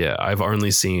of. Yeah, I've only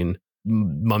seen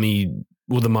Mummy.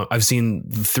 Well, I've seen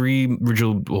the three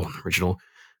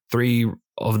three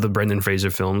of the Brendan Fraser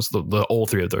films, all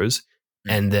three of those.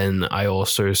 And then I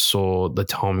also saw the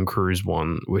Tom Cruise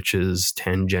one, which is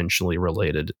tangentially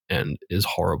related and is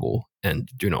horrible and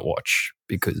do not watch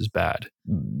because it's bad.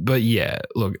 But yeah,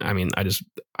 look, I mean,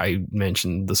 I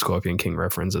mentioned the Scorpion King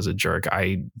reference as a joke.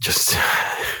 I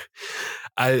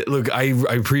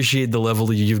appreciate the level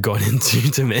that you've gone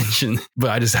into to mention, but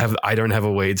I don't have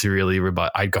a way to really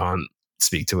rebut. I can't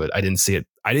speak to it. I didn't see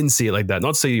it like that.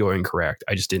 Not to say you're incorrect.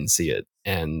 I just didn't see it.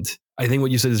 And I think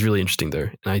what you said is really interesting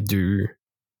there. And I do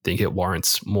think it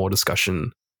warrants more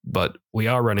discussion, but we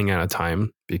are running out of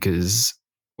time because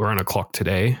we're on a clock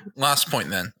today. Last point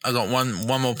then. I got one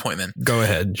more point then. Go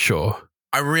ahead. Sure.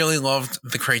 I really loved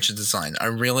the creature design. I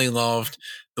really loved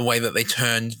the way that they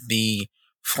turned the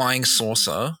flying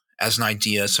saucer as an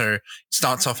idea. So it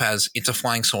starts off as it's a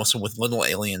flying saucer with little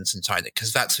aliens inside it,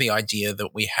 because that's the idea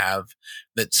that we have.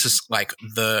 That's just like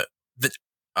the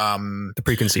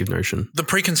preconceived notion. The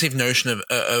preconceived notion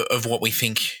of what we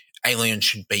think aliens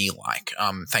should be like.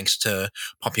 Thanks to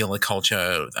popular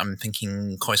culture, I'm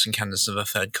thinking Close Encounters of the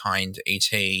Third Kind,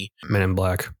 E.T., Men in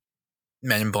Black.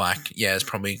 Men in Black, yeah, is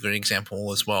probably a good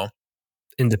example as well.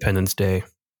 Independence Day,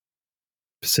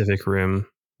 Pacific Rim.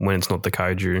 When it's not the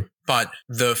kaiju. But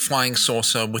the flying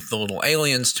saucer with the little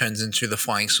aliens turns into the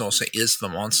flying saucer is the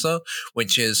monster,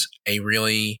 which is a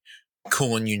really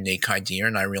cool and unique idea,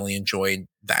 and I really enjoyed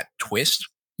that twist.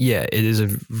 Yeah, it is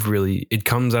it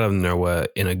comes out of nowhere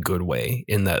in a good way,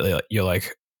 in that you're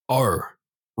like, oh,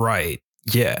 right,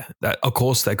 yeah, that of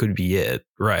course that could be it,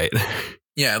 right?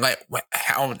 Yeah, like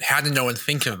how did no one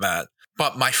think of that?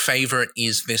 But my favorite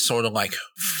is this sort of like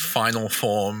final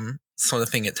form sort of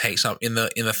thing it takes up in the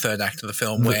third act of the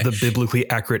film, where the biblically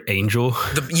accurate angel.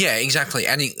 Yeah, exactly,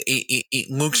 and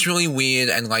it looks really weird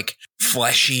and like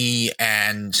fleshy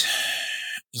and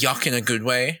yuck in a good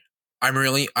way. I'm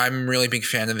really big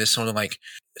fan of this sort of like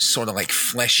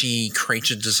fleshy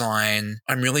creature design.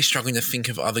 I'm really struggling to think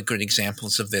of other good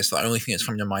examples of this. The only thing that's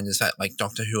coming to mind is that like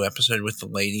Doctor Who episode with the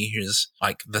lady who's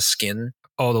like the skin.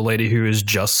 Oh, the lady who is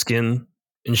just skin,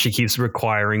 and she keeps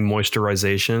requiring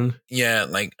moisturization. Yeah,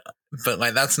 like but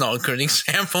like that's not a good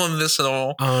example of this at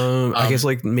all. I guess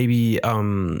like maybe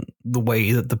the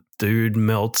way that the dude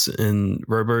melts in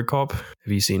RoboCop. Have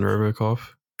you seen RoboCop?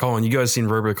 Come on, you guys seen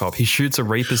RoboCop? He shoots a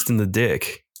rapist in the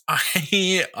dick.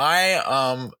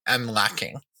 I am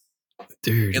lacking,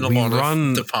 dude. In a we lot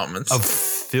run of departments. A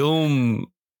film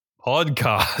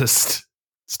podcast.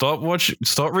 Stop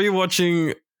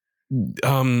rewatching.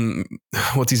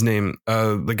 What's his name?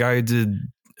 The guy who did.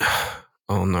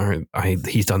 Oh no,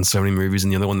 he's done so many movies,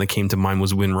 and the other one that came to mind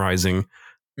was Wind Rising.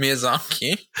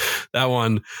 Miyazaki. That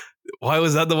one. Why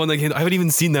was that the one that came? I haven't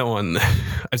even seen that one.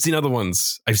 I've seen other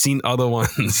ones.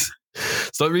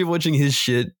 Stop rewatching his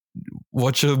shit.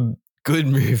 Watch a good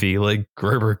movie like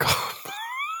RoboCop.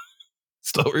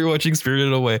 Stop rewatching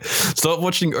Spirited Away. Stop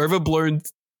watching Overblown.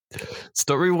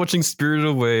 Stop rewatching Spirited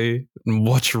Away and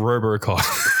watch RoboCop.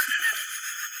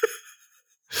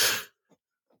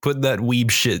 Put that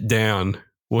weeb shit down.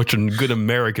 Watch a good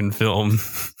American film.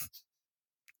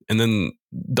 And then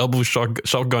double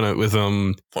shotgun it with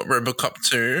what, RoboCop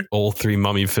 2? All 3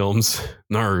 Mummy films.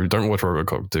 No, don't watch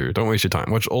RoboCop 2. Don't waste your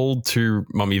time. Watch all 2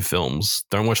 Mummy films.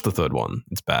 Don't watch the 3rd one.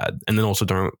 It's bad. And then also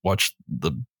don't watch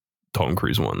the Tom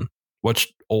Cruise one. Watch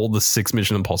all the 6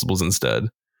 Mission Impossibles instead.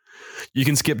 You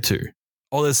can skip 2.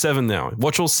 Oh, there's 7 now.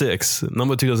 Watch all 6.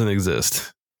 Number 2 doesn't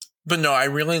exist. But no, I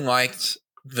really liked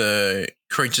the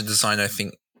creature design. I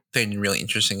think they did really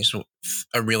interesting. So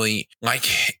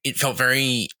it felt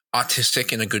very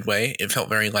artistic in a good way. It felt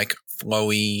very like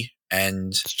flowy and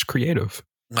it's creative.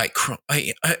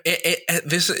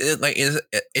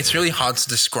 It's really hard to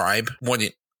describe what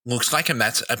it looks like, and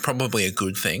that's probably a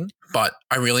good thing. But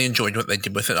I really enjoyed what they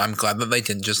did with it. I'm glad that they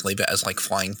didn't just leave it as like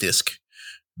flying disc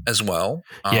as well.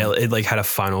 It like had a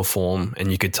final form,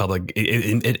 and you could tell like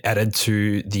it added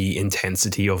to the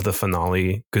intensity of the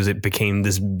finale because it became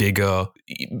this bigger,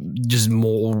 just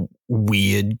more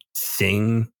weird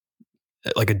thing,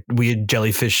 like a weird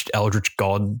jellyfish eldritch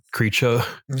god creature.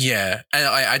 Yeah, and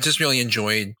I just really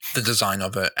enjoyed the design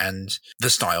of it and the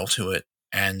style to it,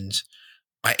 and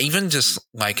I even just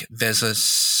like there's a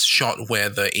shot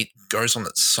where it goes on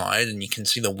its side and you can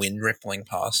see the wind rippling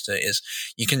past it.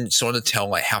 You can sort of tell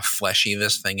like how fleshy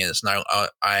this thing is. And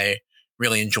I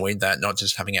really enjoyed that, not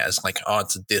just having it as like, oh,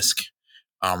 it's a disc,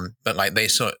 but like they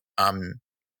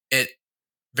it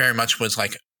very much was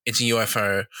like it's a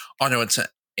UFO. Oh no, it's a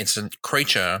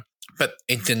creature, but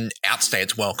it didn't outstay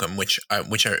its welcome, which I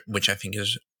think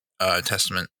is a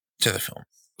testament to the film.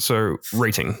 So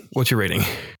rating, what's your rating?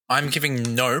 I'm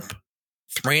giving Nope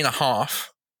 3.5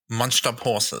 munched up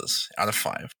horses out of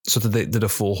 5. So did a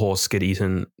full horse get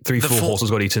eaten? 3 full horses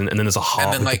got eaten, and then there's a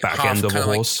half at like the back end of a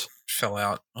horse fell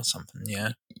out or something.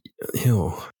 Yeah.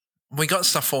 Ew. We got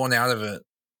stuff falling out of it.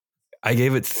 I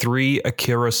gave it 3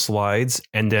 Akira slides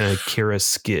and then Akira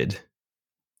skid.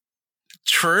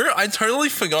 True, I totally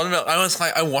forgot about. I was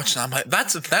like, I watched that. I'm like,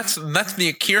 that's the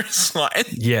Akira slide.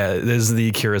 Yeah, there's the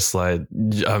Akira slide.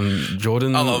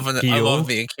 Jordan. I love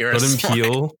the Akira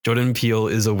slide. Jordan Peele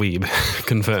is a weeb,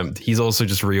 confirmed. He's also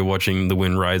just rewatching The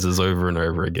Wind Rises over and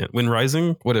over again. Wind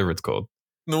Rising, whatever it's called.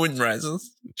 The Wind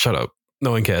Rises. Shut up.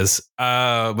 No one cares.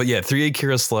 But yeah, 3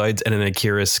 Akira slides and an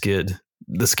Akira skid.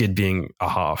 The skid being a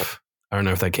half. I don't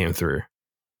know if that came through.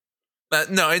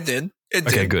 No, it did.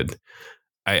 Okay, good.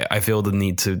 I feel the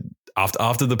need to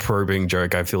after the probing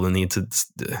joke. I feel the need to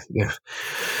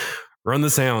run the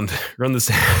sound.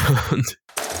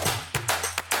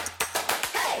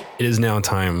 It is now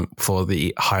time for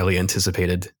the highly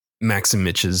anticipated Max and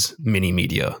Mitch's mini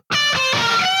media.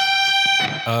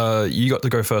 You got to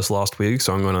go first last week,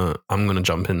 so I'm gonna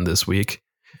jump in this week.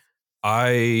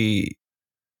 As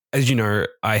you know,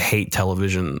 I hate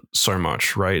television so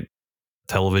much, right?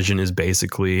 Television is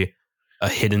basically a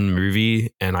hidden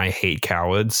movie, and I hate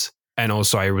cowards. And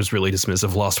also, I was really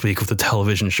dismissive last week of the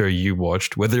television show you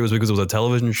watched, whether it was because it was a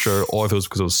television show or if it was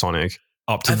because it was Sonic.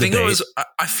 I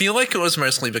feel like it was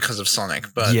mostly because of Sonic,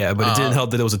 but yeah, but it didn't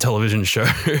help that it was a television show.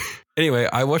 Anyway,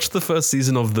 I watched the first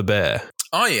season of The Bear.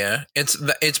 Oh yeah,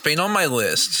 it's been on my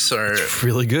list, so it's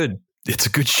really good. It's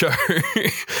a good show.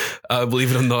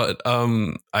 Believe it or not,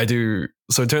 I do.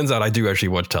 So it turns out I do actually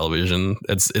watch television.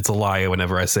 It's a lie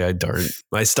whenever I say I don't.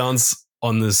 My stance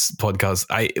on this podcast,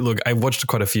 I watched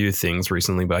quite a few things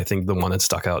recently, but I think the one that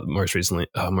stuck out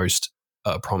most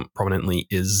prominently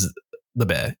is The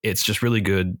Bear. It's just really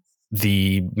good.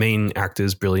 The main actor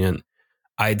is brilliant.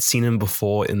 I'd seen him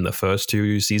before in the first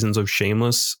 2 seasons of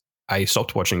Shameless. I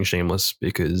stopped watching Shameless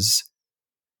because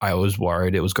I was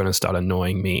worried it was going to start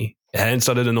annoying me. It hadn't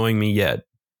started annoying me yet,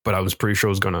 but I was pretty sure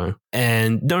it was going to.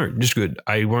 And no, just good.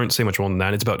 I won't say much more than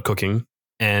that. It's about cooking.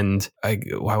 And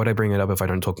why would I bring it up if I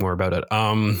don't talk more about it?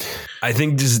 I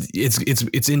think just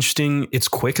it's interesting. It's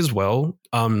quick as well.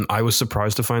 I was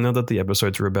surprised to find out that the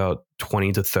episodes were about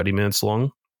 20 to 30 minutes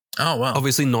long. Oh, wow.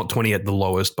 Obviously not 20 at the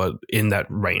lowest, but in that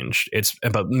range. It's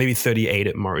about maybe 38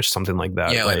 at most, something like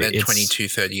that. Yeah, like that 22,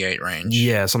 38 range.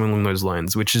 Yeah, something along those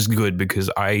lines, which is good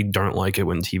because I don't like it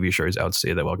when TV shows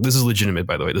outstay their welcome. This is legitimate,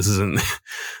 by the way. This isn't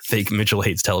fake Mitchell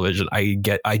hates television. I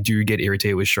do get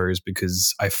irritated with shows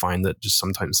because I find that just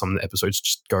sometimes some of the episodes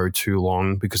just go too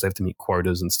long because they have to meet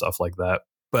quotas and stuff like that.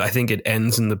 But I think it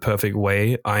ends in the perfect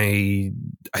way. I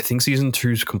think season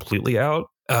 2 is completely out.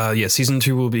 Season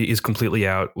 2 is completely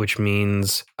out, which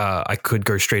means I could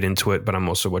go straight into it, but I'm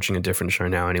also watching a different show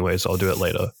now anyway, so I'll do it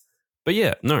later. But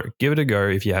yeah, no, give it a go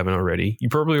if you haven't already. You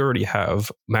probably already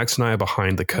have. Max and I are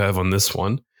behind the curve on this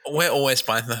one. We're always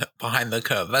behind the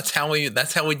curve. That's how we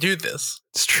do this.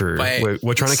 It's true.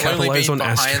 We're trying to capitalize on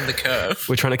behind the curve.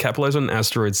 We're trying to capitalize on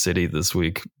Asteroid City this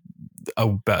week.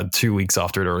 About 2 weeks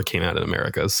after it already came out in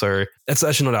America. So that's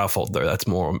actually not our fault, though. That's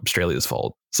more Australia's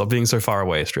fault. Stop being so far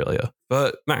away, Australia.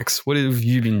 But Max, what have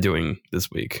you been doing this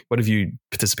week? What have you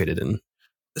participated in?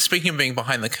 Speaking of being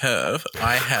behind the curve,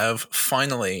 I have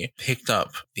finally picked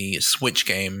up the Switch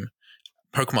game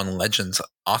Pokemon Legends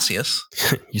Arceus.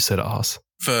 You said Arce.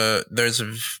 For those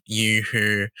of you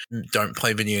who don't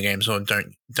play video games or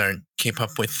don't keep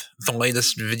up with the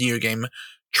latest video game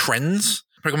trends,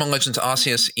 Pokemon Legends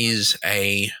Arceus is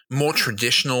a more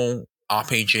traditional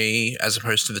RPG as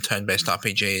opposed to the turn-based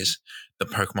RPGs that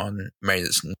Pokemon made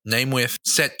its name with,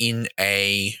 set in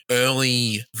a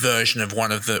early version of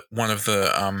one of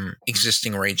the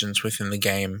existing regions within the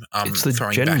game. It's the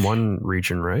Gen 1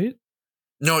 region, right?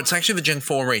 No, it's actually the Gen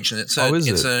 4 region.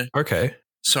 Okay.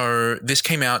 So this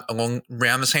came out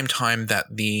around the same time that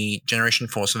the Generation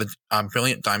 4, so the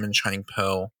Brilliant Diamond, Shining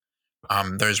Pearl,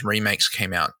 those remakes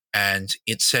came out. And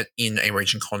it's set in a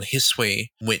region called Hisui,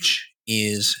 which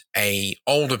is a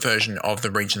older version of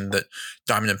the region that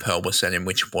Diamond and Pearl were set in,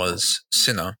 which was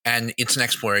Sinnoh. And it's an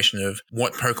exploration of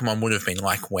what Pokemon would have been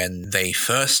like when they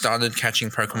first started catching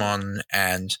Pokemon,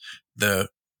 and when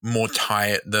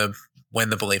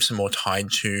the beliefs are more tied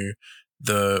to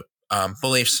the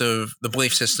belief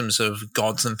systems of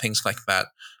gods and things like that.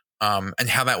 And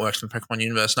how that works in the Pokemon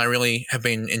universe. And I really have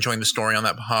been enjoying the story on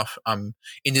that behalf.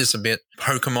 It is a bit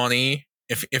Pokemon-y,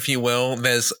 if you will.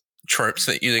 There's tropes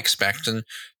that you'd expect, and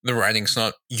the writing's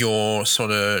not your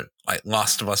sort of like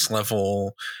Last of Us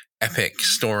level epic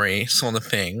story sort of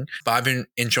thing. But I've been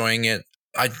enjoying it.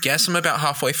 I guess I'm about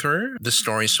halfway through. The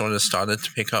story sort of started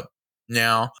to pick up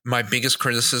now. My biggest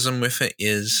criticism with it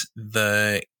is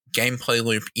the gameplay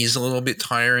loop is a little bit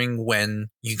tiring. When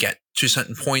you get to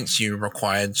certain points, you're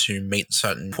required to meet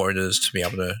certain quotas to be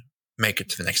able to make it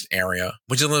to the next area,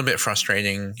 which is a little bit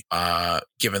frustrating,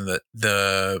 given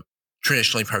that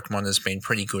traditionally Pokemon has been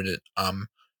pretty good at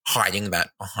hiding that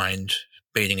behind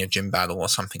beating a gym battle or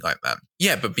something like that.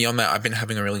 Yeah, but beyond that, I've been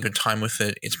having a really good time with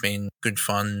it. It's been good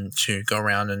fun to go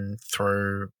around and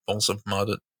throw balls of mud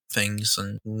at things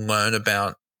and learn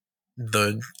about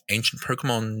the ancient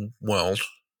Pokemon world.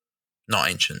 Not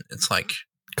ancient. It's like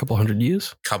couple hundred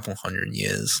years,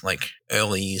 like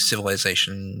early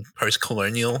civilization,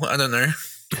 post-colonial. I don't know.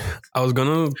 I was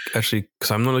gonna actually,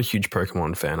 because I'm not a huge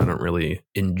Pokemon fan. I don't really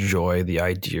enjoy the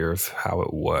idea of how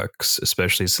it works,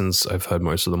 especially since I've heard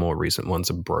most of the more recent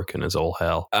ones are broken as all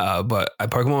hell. But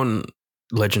Pokemon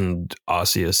Legend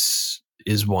Arceus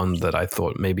is one that I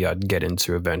thought maybe I'd get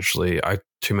into eventually.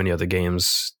 Too many other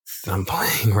games that I'm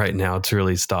playing right now to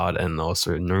really start, and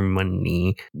also no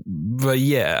money. But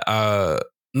yeah,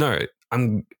 no,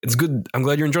 it's good. I'm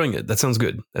glad you're enjoying it. That sounds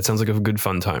good. That sounds like a good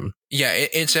fun time. Yeah,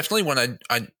 it's definitely one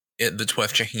that's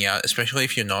worth checking out, especially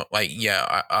if you're not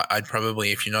I'd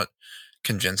probably, if you're not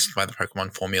convinced by the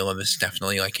Pokemon formula, this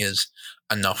definitely is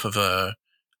enough of a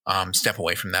step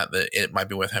away from that it might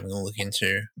be worth having a look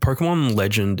into. Pokemon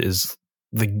Legend is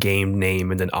the game name,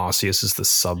 and then Arceus is the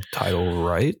subtitle,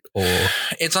 right? Or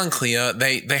it's unclear.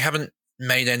 They haven't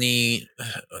made any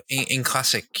in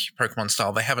classic Pokemon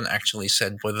style. They haven't actually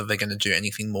said whether they're going to do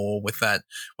anything more with that,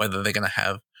 whether they're going to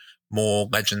have more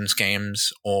Legends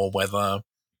games, or whether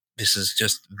this is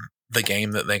just the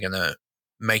game that they're going to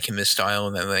make in this style,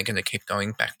 and then they're going to keep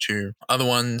going back to other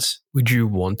ones. Would you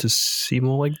want to see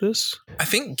more like this? I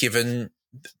think given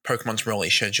Pokemon's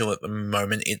release schedule at the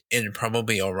moment, it'd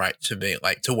probably be all right to be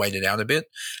to wait it out a bit.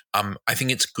 I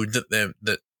think it's good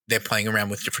that they're playing around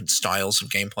with different styles of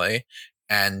gameplay,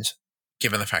 and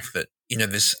given the fact that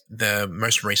the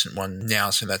most recent one now,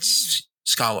 so that's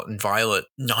Scarlet and Violet,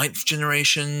 9th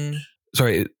generation.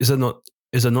 Sorry, is that not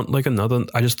Is it not like another?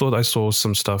 I just thought I saw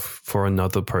some stuff for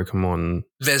another Pokemon.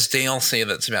 There's DLC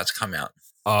that's about to come out.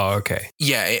 Oh, okay.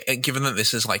 Yeah, given that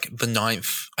this is like the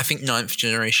ninth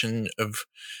generation of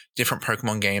different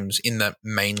Pokemon games in the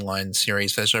mainline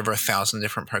series, there's over 1,000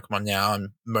 different Pokemon now, and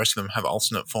most of them have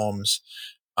alternate forms.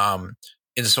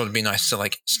 It'd sort of be nice to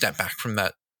like step back from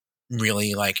that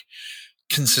really like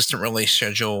consistent release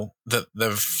schedule that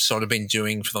they've sort of been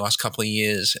doing for the last couple of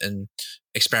years and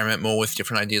experiment more with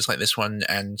different ideas like this one.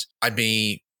 And I'd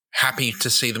be happy to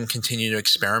see them continue to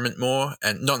experiment more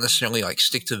and not necessarily like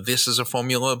stick to this as a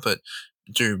formula, but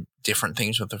do different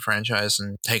things with the franchise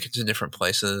and take it to different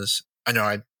places. I know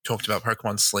I talked about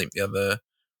Pokemon Sleep the other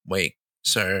week.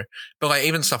 So, but like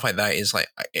even stuff like that is like,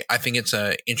 I think it's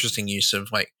a interesting use of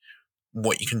like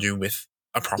what you can do with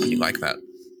a property like that.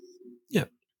 Yeah.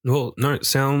 Well, no, it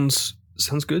sounds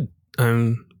good.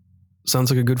 Sounds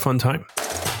like a good fun time.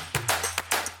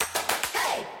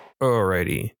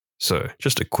 Alrighty. So,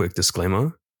 just a quick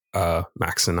disclaimer.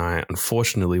 Max and I,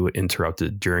 unfortunately, were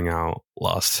interrupted during our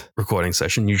last recording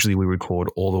session. Usually we record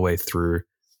all the way through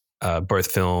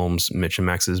both films, Mitch and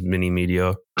Max's mini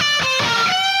media.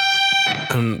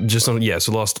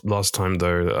 So last time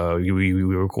though, we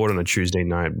recorded on a Tuesday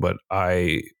night, but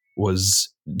I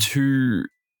was too,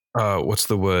 what's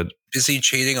the word? Busy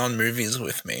cheating on movies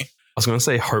with me. I was going to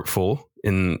say hopeful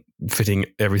in fitting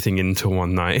everything into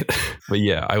one night. But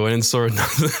yeah, I went and saw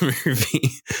another movie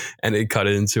and it cut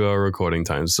into our recording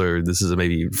time. So this is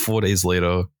maybe 4 days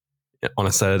later on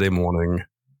a Saturday morning.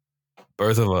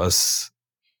 Both of us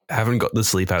haven't got the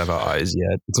sleep out of our eyes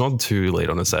yet. It's not too late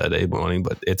on a Saturday morning,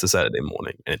 but it's a Saturday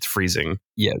morning and it's freezing.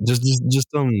 Yeah, just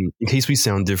in case we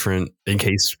sound different, in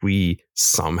case we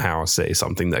somehow say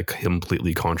something that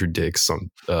completely contradicts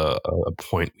a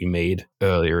point we made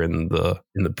earlier in the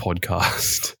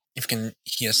podcast. If you can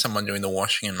hear someone doing the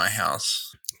washing in my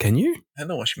house. Can you? I had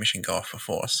the washing machine go off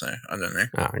before, so I don't know.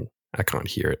 I can't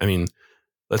hear it. I mean,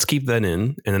 let's keep that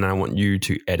in, and then I want you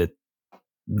to edit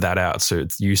that out so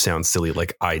you sound silly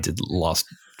like I did last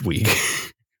week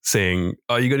saying,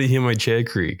 oh, you gotta hear my chair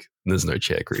creak. There's no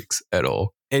chair creaks at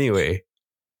all. Anyway,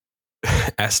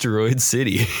 Asteroid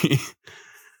City.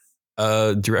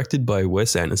 Directed by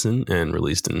Wes Anderson and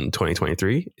released in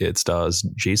 2023. It stars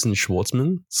Jason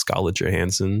Schwartzman, Scarlett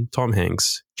Johansson, Tom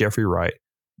Hanks, Jeffrey Wright,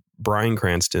 Bryan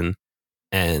Cranston,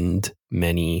 and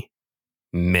many,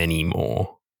 many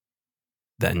more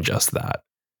than just that.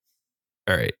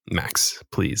 All right, Max,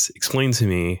 please explain to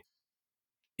me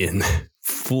in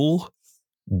full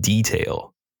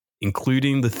detail,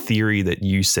 including the theory that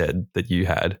you said that you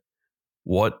had,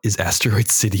 what is Asteroid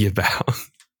City about?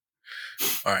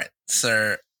 All right,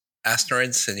 so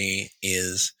Asteroid City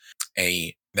is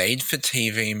a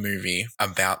made-for-TV movie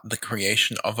about the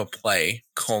creation of a play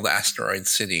called Asteroid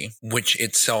City, which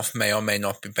itself may or may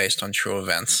not be based on true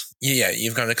events. Yeah,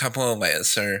 you've got a couple of layers.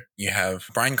 So you have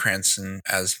Bryan Cranston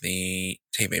as the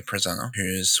TV presenter,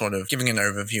 who's sort of giving an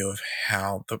overview of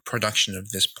how the production of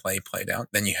this play played out.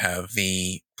 Then you have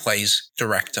the play's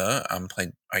director,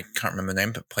 I can't remember the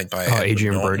name, but played by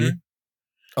Adrian Brody.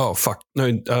 Oh, fuck. No,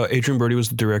 Adrian Brody was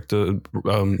the director.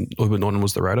 Edward Norton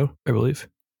was the writer, I believe.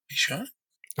 You sure?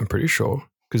 I'm pretty sure.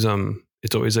 Because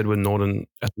it's always Edward Norton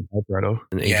as the typewriter.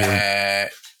 And Adrian.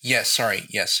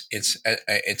 Yes.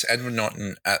 It's Edward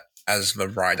Norton as the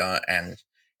writer and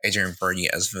Adrian Brody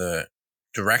as the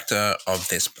director of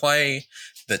this play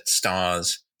that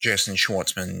stars Jason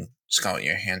Schwartzman, Scarlett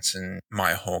Johansson,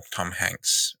 Maya Hawke, Tom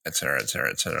Hanks, etc.,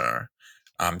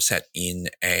 set in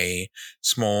a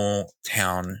small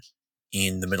town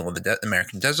in the middle of the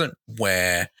American desert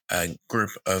where a group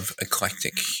of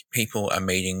eclectic people are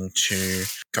meeting to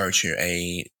go to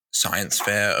a science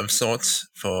fair of sorts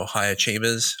for high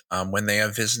achievers when they are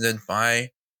visited by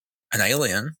an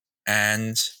alien.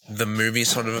 And the movie is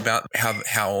sort of about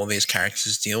how all these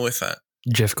characters deal with it.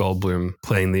 Jeff Goldblum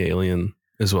playing the alien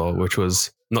as well, which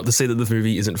was not to say that the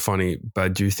movie isn't funny, but I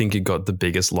do think it got the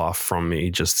biggest laugh from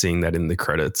me just seeing that in the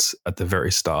credits at the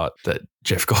very start that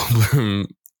Jeff Goldblum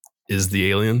is the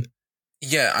alien.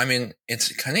 Yeah, I mean,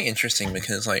 it's kind of interesting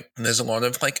because like there's a lot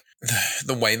of like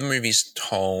the way the movie's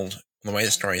told, the way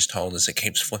the story is told is it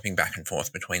keeps flipping back and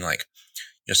forth between like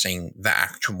you're seeing the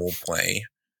actual play,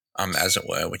 as it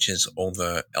were, which is all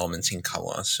the elements in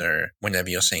color. So whenever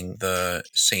you're seeing the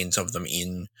scenes of them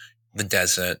in the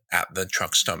desert, at the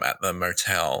truck stop, at the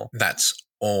motel, that's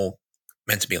all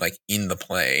meant to be like in the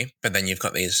play. But then you've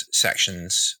got these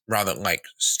sections, rather like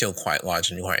still quite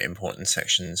large and quite important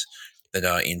sections that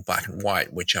are in black and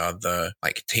white, which are the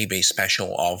like TV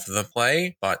special of the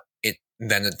play. But it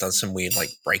does some weird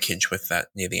like breakage with that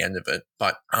near the end of it.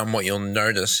 But what you'll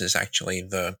notice is actually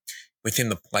the within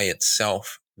the play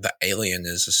itself, the alien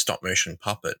is a stop motion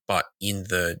puppet, but in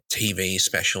the TV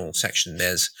special section,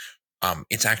 there's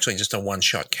it's actually just a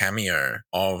one-shot cameo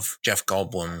of Jeff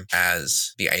Goldblum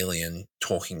as the alien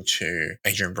talking to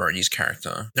Adrian Brody's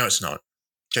character. No, it's not.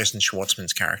 Jason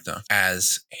Schwartzman's character,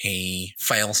 as he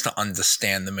fails to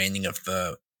understand the meaning of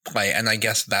the play. And I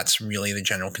guess that's really the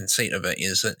general conceit of it,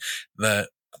 is that the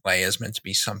play is meant to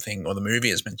be something, or the movie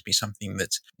is meant to be something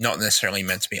that's not necessarily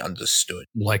meant to be understood.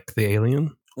 Like the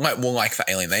alien? Like the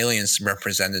alien. The alien's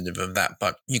representative of that,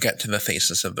 but you get to the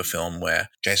thesis of the film where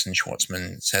Jason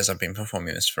Schwartzman says, I've been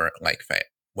performing this for weeks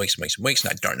and weeks and weeks,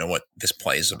 and I don't know what this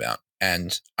play is about.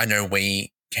 And I know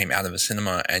we came out of the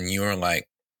cinema and you were like,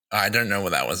 I don't know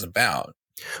what that was about.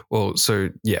 Well, so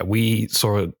yeah, we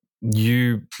saw it.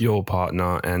 You, your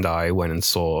partner, and I went and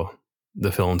saw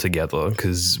the film together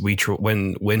because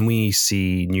when we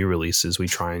see new releases, we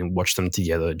try and watch them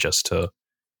together just to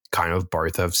kind of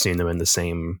both have seen them in the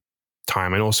same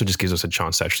time, and also just gives us a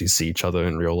chance to actually see each other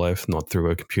in real life, not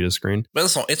through a computer screen.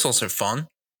 But it's also fun.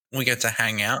 We get to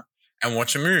hang out and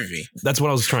watch a movie. That's what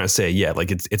I was trying to say. Yeah,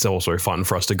 like it's also fun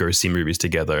for us to go see movies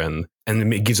together, and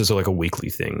it gives us like a weekly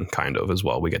thing kind of as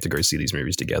well. We get to go see these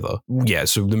movies together. Yeah,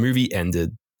 so the movie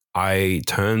ended. I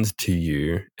turned to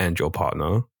you and your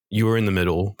partner. You were in the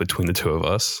middle between the two of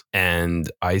us,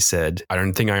 and I said, I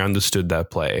don't think I understood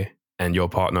that play. And your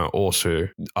partner also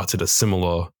uttered a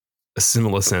similar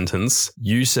sentence.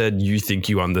 You said you think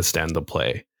you understand the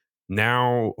play.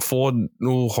 Now, hold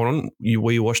on.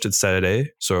 We watched it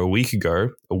Saturday, so a week ago.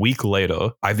 A week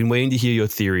later, I've been waiting to hear your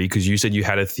theory because you said you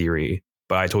had a theory,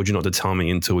 but I told you not to tell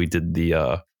me until we did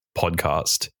the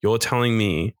podcast. You're telling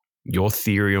me your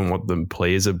theory on what the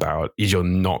play is about is you're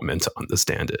not meant to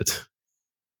understand it.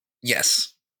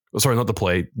 Yes. Sorry, not the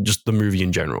play, just the movie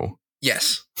in general.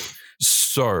 Yes.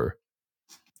 So,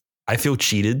 I feel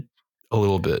cheated a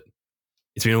little bit.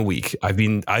 It's been a week. I've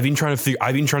been trying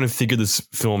to figure this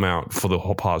film out for the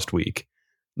whole past week.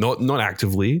 Not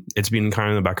actively. It's been kind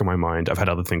of in the back of my mind. I've had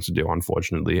other things to do,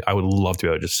 unfortunately. I would love to be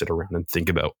able to just sit around and think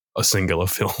about a singular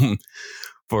film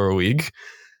for a week.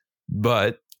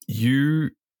 But you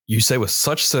say with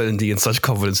such certainty and such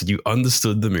confidence that you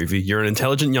understood the movie. You're an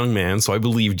intelligent young man, so I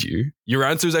believed you. Your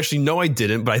answer is actually no, I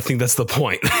didn't, but I think that's the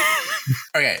point.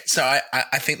 Okay, so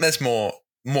I think there's more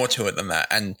to it than that.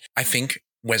 And I think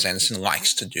Wes Anderson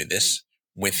likes to do this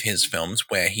with his films,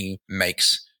 where he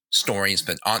makes stories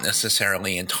that aren't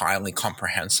necessarily entirely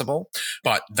comprehensible,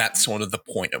 but that's sort of the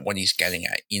point of what he's getting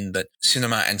at, in that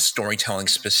cinema and storytelling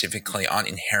specifically aren't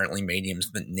inherently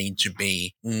mediums that need to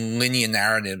be linear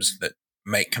narratives that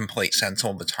make complete sense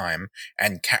all the time,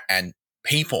 and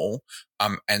people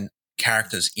and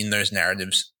characters in those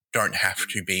narratives don't have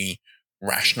to be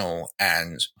rational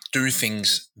and do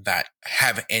things that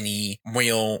have any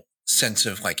real sense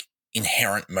of like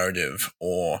inherent motive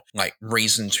or like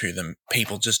reason to them.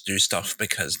 People just do stuff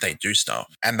because they do stuff.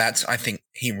 And that's, I think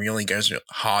he really goes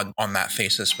hard on that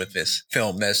thesis with this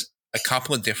film. There's a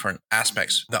couple of different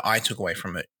aspects that I took away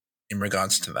from it in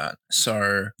regards to that.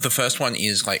 So the first one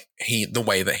is like the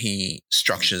way that he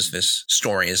structures this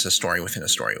story is a story within a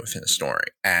story within a story.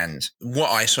 And what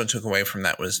I sort of took away from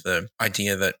that was the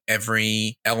idea that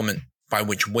every element by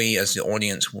which we as the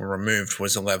audience were removed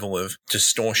was a level of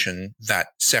distortion that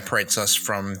separates us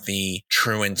from the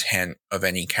true intent of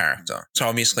any character. So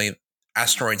obviously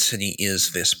Asteroid City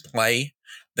is this play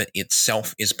that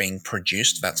itself is being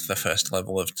produced. That's the first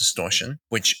level of distortion,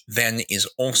 which then is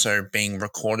also being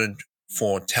recorded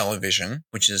for television,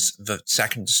 which is the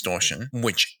second distortion,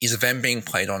 which is then being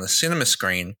played on a cinema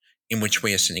screen in which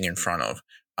we are sitting in front of.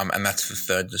 And that's the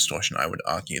third distortion, I would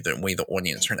argue, that we, the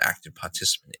audience, are an active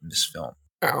participant in this film.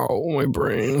 Ow, my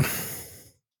brain.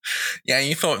 Yeah,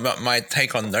 you thought that my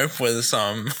take on Nope was...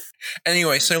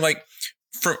 Anyway, so like,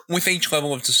 with each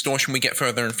level of distortion, we get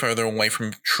further and further away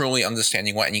from truly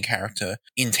understanding what any character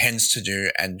intends to do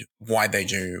and why they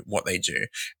do what they do.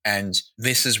 And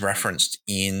this is referenced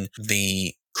in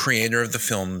the creator of the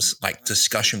film's like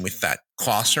discussion with that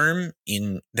classroom.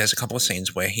 There's a couple of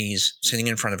scenes where he's sitting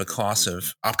in front of a class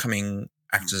of upcoming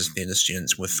actors theatre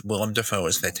students with Willem Dafoe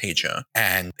as their teacher,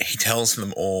 and he tells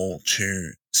them all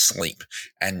to sleep.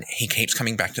 And he keeps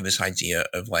coming back to this idea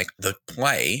of like the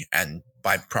play, and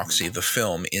by proxy the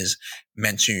film, is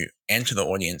meant to enter the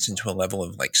audience into a level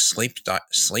of like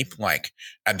sleep-like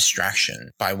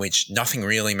abstraction by which nothing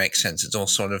really makes sense. It's all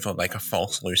sort of like a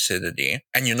false lucidity,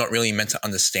 and you're not really meant to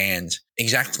understand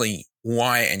exactly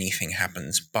why anything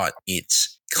happens, but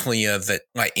it's clear that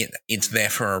like it's there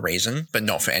for a reason, but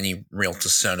not for any real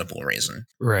discernible reason.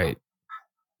 Right.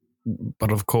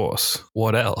 But of course,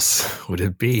 what else would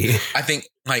it be? I think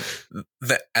and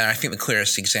I think the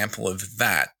clearest example of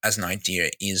that as an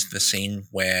idea is the scene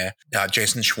where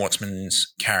Jason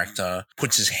Schwartzman's character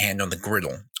puts his hand on the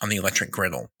griddle, on the electric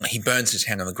griddle. He burns his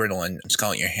hand on the griddle, and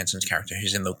Scarlett Johansson's character,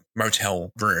 who's in the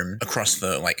motel room across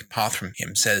the path from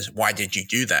him, says, "Why did you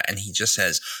do that?" And he just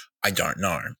says, "I don't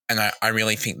know." And I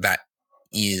really think that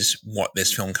is what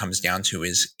this film comes down to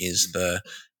is the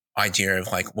idea of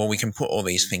well, we can put all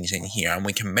these things in here and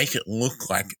we can make it look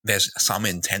like there's some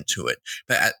intent to it,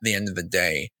 but at the end of the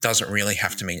day, doesn't really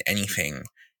have to mean anything.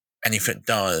 And if it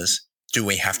does, do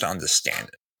we have to understand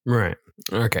it? Right.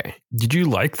 Okay. Did you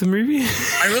like the movie?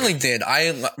 I really did.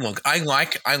 I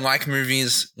like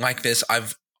movies like this.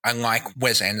 I like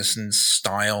Wes Anderson's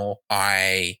style.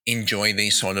 I enjoy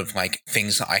these sort of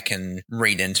things that I can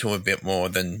read into a bit more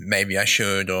than maybe I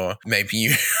should, or maybe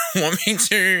you want me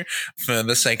to for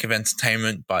the sake of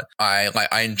entertainment. But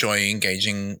I enjoy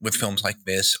engaging with films like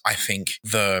this. I think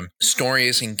the story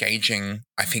is engaging.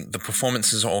 I think the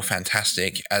performances are all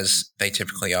fantastic, as they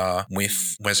typically are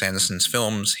with Wes Anderson's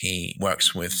films. He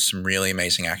works with some really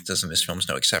amazing actors, and this film's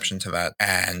no exception to that.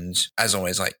 And as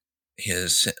always,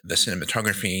 the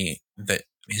cinematography that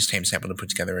his team's able to put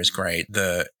together is great.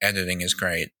 The editing is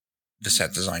great. The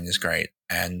set design is great.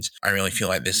 And I really feel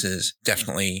like this is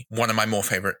definitely one of my more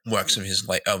favorite works of his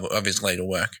later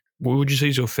work. What would you say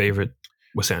is your favorite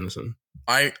Wes Anderson?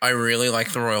 I really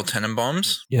like the Royal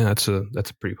Tenenbaums. Yeah, that's a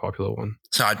pretty popular one.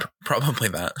 So I'd probably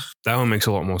that. That one makes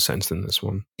a lot more sense than this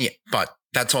one. Yeah, but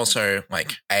that's also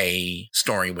a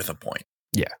story with a point.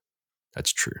 Yeah,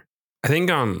 that's true. I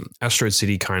think Asteroid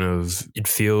City it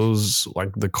feels like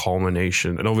the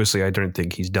culmination, and obviously I don't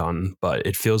think he's done, but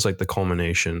it feels like the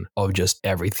culmination of just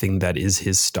everything that is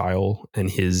his style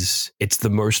and it's the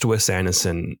most Wes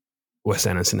Anderson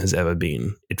has ever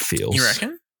been, it feels. You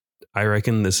reckon? I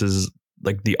reckon this is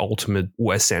the ultimate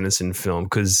Wes Anderson film,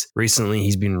 because recently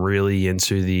he's been really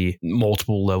into the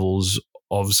multiple levels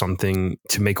of something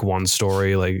to make one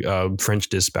story. French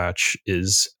Dispatch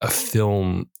is a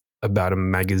film about a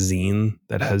magazine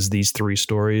that has these three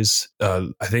stories.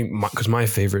 I think because my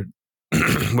favorite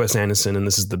Wes Anderson, and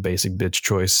this is the basic bitch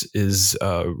choice, is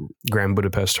Grand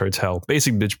Budapest Hotel.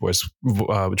 Basic bitch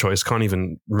choice. Can't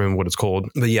even remember what it's called.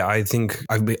 But yeah, I think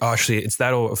it's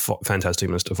that or Fantastic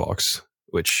Mr. Fox.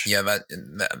 Which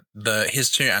his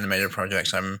two animated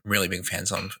projects I'm really big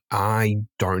fans of. I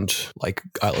don't like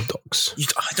Isle of Dogs.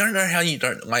 I don't know how you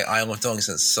don't like Isle of Dogs.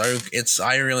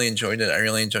 I really enjoyed it. I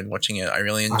really enjoyed watching it. I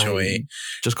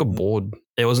just got bored.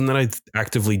 It wasn't that I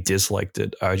actively disliked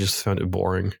it. I just found it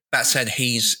boring. That said,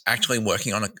 he's actually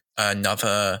working on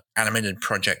another animated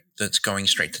project that's going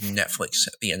straight to Netflix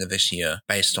at the end of this year,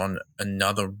 based on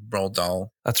another Roald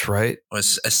Dahl. That's right. Or a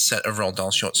set of Roald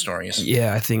Dahl short stories.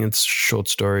 Yeah, I think it's short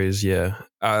stories, yeah.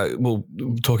 Well,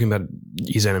 talking about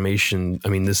his animation, I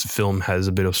mean, this film has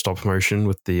a bit of stop motion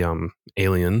with the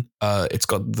alien. It's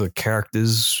got the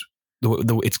characters.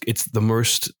 It's the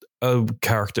most a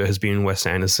character has been Wes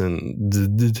Anderson,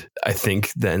 I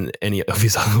think, than any of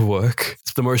his other work.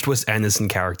 It's the most Wes Anderson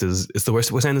characters. It's the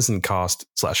worst Wes Anderson cast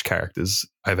 / characters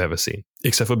I've ever seen,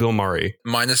 except for Bill Murray.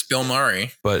 Minus Bill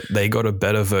Murray. But they got a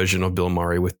better version of Bill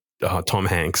Murray with Tom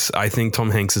Hanks. I think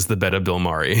Tom Hanks is the better Bill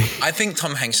Murray. I think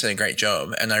Tom Hanks did a great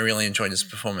job, and I really enjoyed his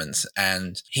performance,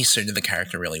 and he suited the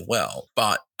character really well.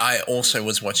 But I also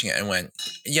was watching it and went,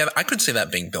 yeah, I could see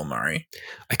that being Bill Murray.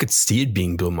 I could see it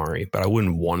being Bill Murray, but I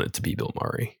wouldn't want it to be Bill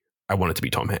Murray. I want it to be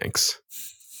Tom Hanks.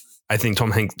 I think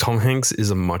Tom Hanks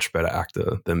is a much better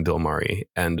actor than Bill Murray,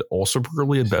 and also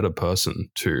probably a better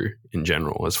person too, in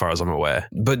general, as far as I'm aware.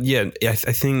 But yeah, I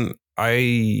think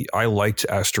I liked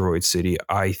Asteroid City.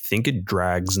 I think it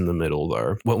drags in the middle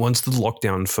though. Once the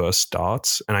lockdown first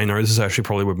starts, and I know this is actually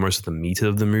probably where most of the meat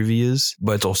of the movie is,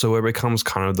 but it's also where it becomes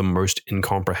kind of the most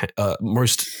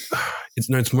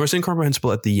it's most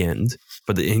incomprehensible at the end,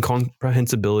 but the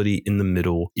incomprehensibility in the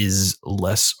middle is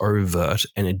less overt,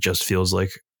 and it just feels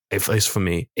like, at least for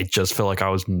me, it just felt like I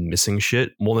was missing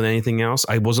shit more than anything else.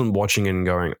 I wasn't watching it and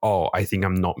going, oh, I think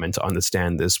I'm not meant to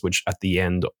understand this, which at the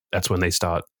end, that's when they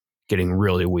start getting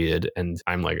really weird. And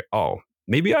I'm like, oh,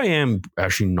 maybe I am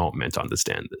actually not meant to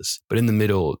understand this. But in the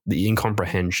middle, the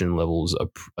incomprehension levels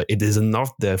it is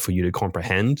enough there for you to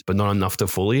comprehend, but not enough to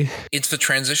fully. It's the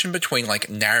transition between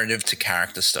narrative to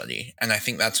character study. And I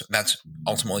think that's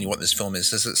ultimately what this film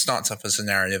is it starts off as a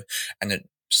narrative, and it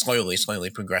slowly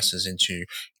progresses into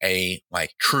a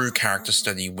true character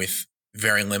study with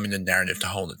very limited narrative to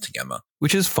hold it together.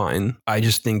 Which is fine. I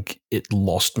just think it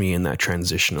lost me in that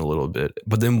transition a little bit.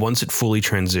 But then once it fully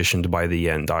transitioned by the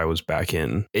end, I was back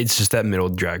in. It's just that middle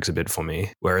drags a bit for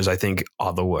me. Whereas I think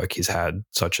other work he's had,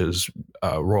 such as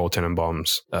Royal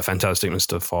Tenenbaums, Fantastic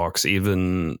Mr. Fox,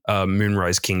 even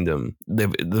Moonrise Kingdom,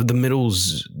 the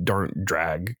middles don't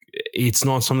drag. It's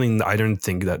not something, I don't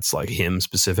think that's like him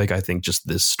specific. I think just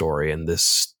this story and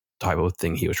this type of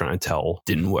thing he was trying to tell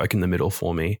didn't work in the middle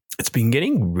for me. It's been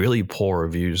getting really poor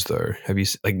reviews though. Have you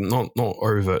like not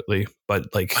overtly,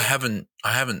 but like I haven't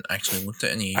actually looked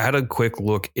at any. I had a quick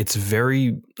look. It's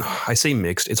very, I say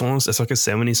mixed. It's like a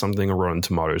 70 something on Rotten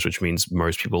Tomatoes, which means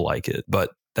most people like it, but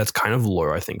that's kind of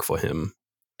low, I think, for him.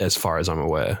 As far as I'm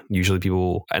aware, usually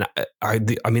people, and I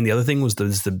mean, the other thing was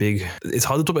there's the big, it's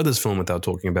hard to talk about this film without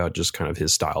talking about just kind of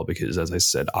his style, because as I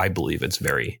said, I believe it's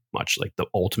very much like the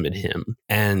ultimate him.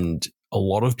 And a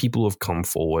lot of people have come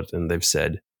forward and they've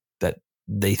said that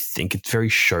they think it's very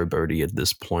showboaty at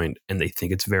this point, and they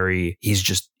think it's very,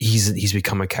 he's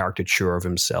become a caricature of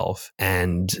himself.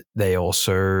 And they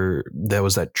also, there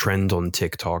was that trend on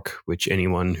TikTok, which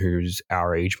anyone who's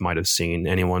our age might have seen,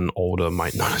 anyone older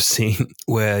might not have seen,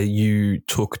 where you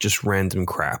took just random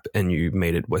crap and you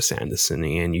made it Wes Anderson-y,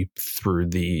 and you threw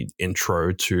the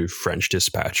intro to French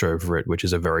Dispatch over it, which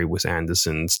is a very Wes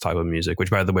Anderson's type of music,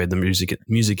 which, by the way, the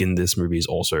music in this movie is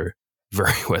also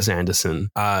very Wes Anderson.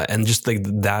 And just like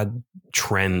that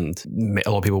trend, a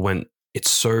lot of people went, he's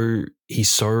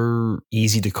so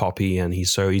easy to copy, and he's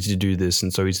so easy to do this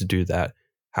and so easy to do that.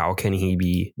 How can he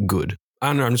be good? I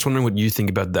don't know. I'm just wondering what you think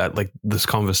about that, like this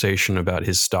conversation about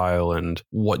his style and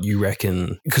what you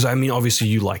reckon. Because I mean, obviously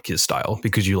you like his style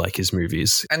because you like his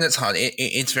movies. And it's hard.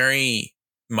 It's very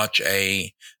much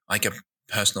a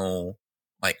personal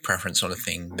like preference sort of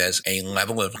thing. There's a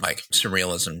level of like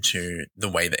surrealism to the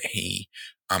way that he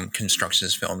constructs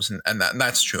his films, and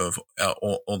that's true of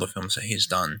all the films that he's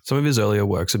done. Some of his earlier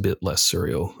work's a bit less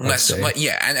surreal.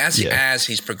 And as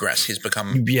he's progressed, he's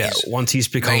become once he's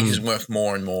become made his work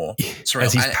more and more surreal.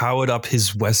 As he's powered up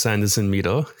his Wes Anderson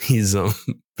meter, he's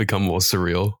become more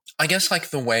surreal. I guess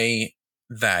like the way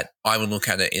that I would look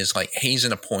at it is like he's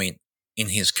in a point in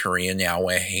his career now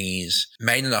where he's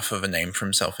made enough of a name for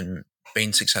himself and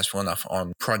been successful enough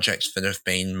on projects that have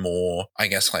been more, I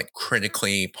guess, like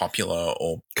critically popular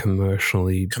or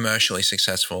commercially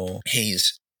successful.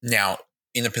 He's now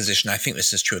in a position, I think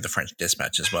this is true of the French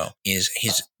Dispatch as well, is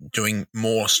he's doing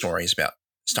more stories about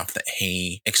stuff that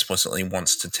he explicitly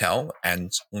wants to tell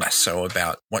and less so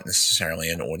about what necessarily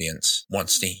an audience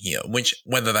wants to hear, which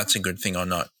whether that's a good thing or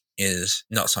not is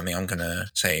not something I'm going to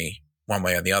say one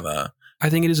way or the other. I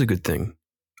think it is a good thing.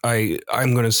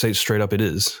 I'm going to say straight up it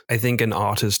is. I think an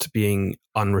artist being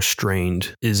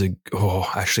unrestrained is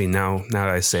actually now that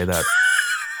I say that,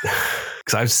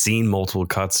 because I've seen multiple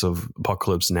cuts of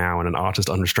Apocalypse Now, and an artist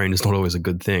unrestrained is not always a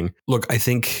good thing. Look, I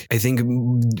think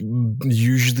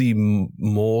usually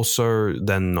more so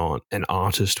than not, an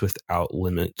artist without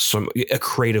limit, a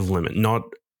creative limit, not,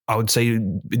 I would say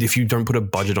if you don't put a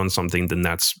budget on something, then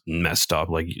that's messed up.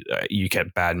 Like you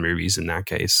get bad movies in that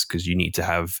case, because you need to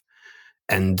have,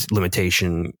 and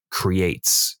limitation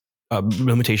breeds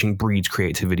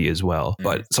creativity as well. Mm-hmm.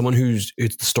 But someone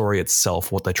it's the story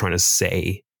itself, what they're trying to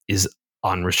say is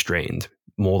unrestrained,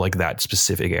 more like that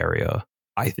specific area,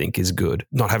 I think is good.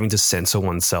 Not having to censor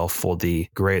oneself for the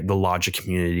larger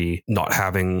community, not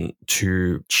having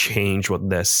to change what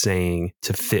they're saying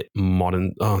to fit not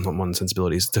modern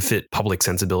sensibilities, to fit public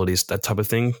sensibilities, that type of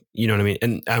thing. You know what I mean?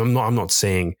 And I'm not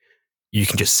saying you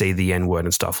can just say the N-word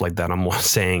and stuff like that. I'm more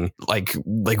saying like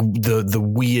the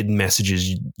weird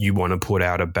messages you want to put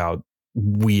out about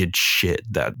weird shit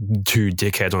that two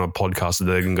dickheads on a podcast that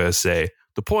they're going to say.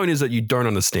 The point is that you don't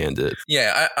understand it.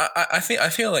 Yeah, I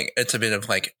feel like it's a bit of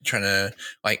like trying to,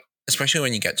 like, especially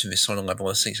when you get to this sort of level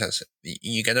of success,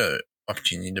 you get an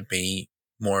opportunity to be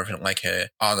more of like a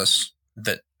artist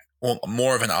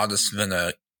more of an artist than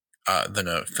a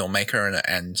filmmaker,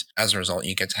 and as a result,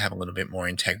 you get to have a little bit more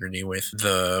integrity with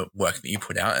the work that you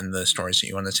put out and the stories that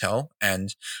you want to tell.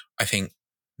 And I think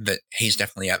that he's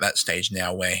definitely at that stage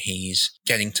now where he's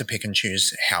getting to pick and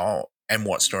choose how and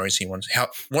what stories he wants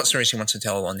to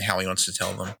tell and how he wants to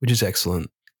tell them, which is excellent.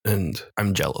 And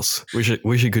I'm jealous. Wish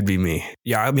it could be me.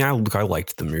 Yeah, I mean, I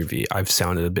liked the movie. I've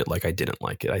sounded a bit like I didn't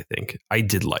like it. I think I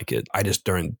did like it. I just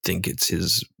don't think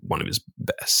it's one of his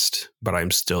best. But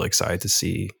I'm still excited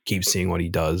to keep seeing what he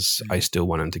does. I still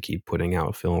want him to keep putting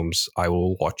out films. I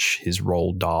will watch his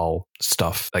Roald Dahl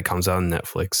stuff that comes out on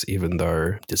Netflix, even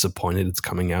though disappointed it's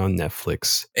coming out on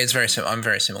Netflix. It's I'm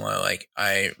very similar. Like,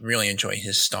 I really enjoy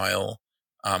his style.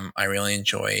 I really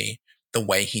enjoy the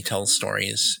way he tells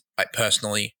stories. like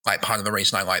personally, like part of the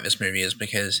reason I like this movie is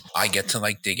because I get to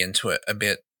like dig into it a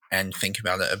bit and think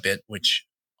about it a bit, which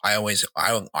I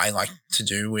like to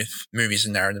do with movies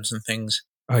and narratives and things.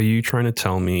 Are you trying to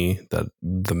tell me that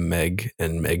the Meg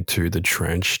and Meg 2, The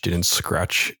Trench, didn't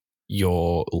scratch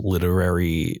your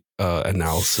literary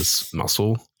analysis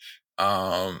muscle?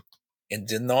 It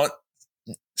did not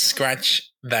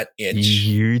scratch that itch.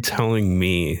 You telling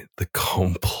me the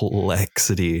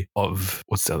complexity of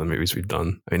what's the other movies we've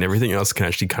done? I mean, everything else can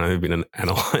actually kind of have been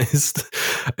analyzed.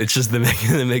 It's just the Meg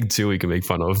and the Meg 2 we can make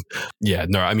fun of. Yeah,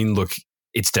 no, I mean, look,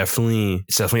 it's definitely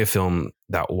a film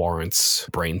that warrants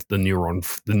the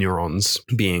neurons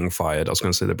being fired. I was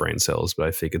going to say the brain cells, but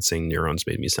I figured saying neurons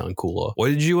made me sound cooler. What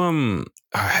did you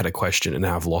I had a question and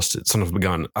now I've lost it. Son of a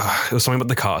gun. It was something about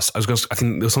the cast. I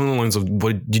think there was something along the lines of,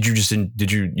 what did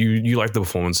you like the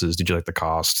performances? Did you like the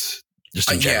cast? Just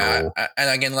in general. Yeah, and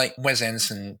again, like Wes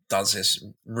Anderson does this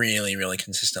really, really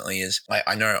consistently. Is like,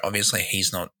 I know obviously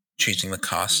he's not choosing the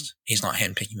cast, he's not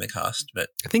handpicking the cast, but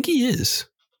I think he is.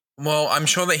 Well, I'm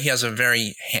sure that he has a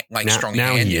very strong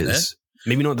hand in it.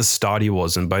 Maybe not at the start he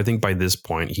wasn't, but I think by this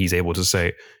point he's able to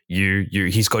say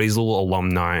he's got his little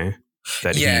alumni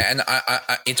that and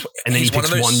then he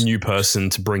picks one new person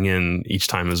to bring in each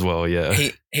time as well. Yeah,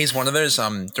 he's one of those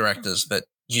directors that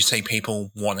you see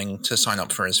people wanting to sign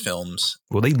up for his films.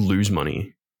 Well, they lose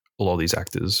money, a lot of these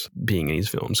actors being in his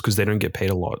films, because they don't get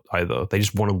paid a lot either. They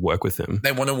just want to work with him.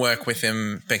 They want to work with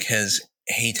him because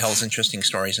he tells interesting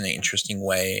stories in an interesting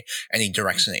way, and he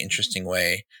directs in an interesting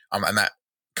way, and that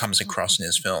comes across in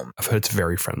his film. I've heard it's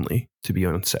very friendly to be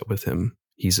on set with him.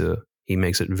 He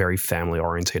makes it very family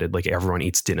orientated. Like, everyone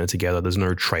eats dinner together. There's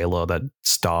no trailer that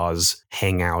stars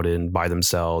hang out in by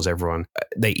themselves.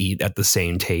 They eat at the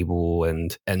same table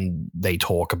and they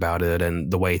talk about it,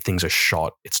 and the way things are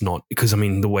shot. It's not because, I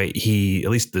mean, the way at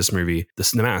least this movie, the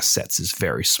amount of sets is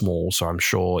very small. So I'm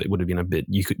sure it would have been a bit,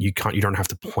 you don't have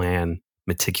to plan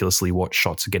meticulously what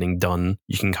shots are getting done.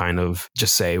 You can kind of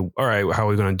just say, all right, how are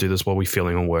we going to do this? What are we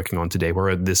feeling and working on today? We're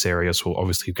at this area, so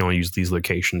obviously we can only use these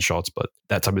location shots, but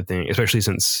that type of thing, especially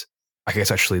since, I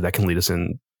guess actually that can lead us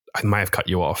in, I might have cut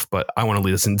you off, but I want to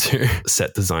lead us into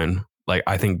set design. Like,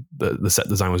 I think the set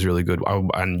design was really good,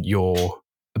 and you're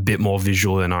a bit more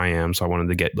visual than I am, so I wanted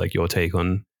to get like your take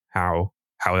on how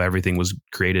everything was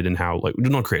created and how, like,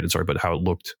 not created, sorry, but how it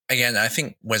looked. Again, I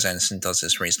think Wes Anderson does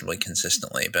this reasonably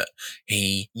consistently, but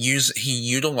he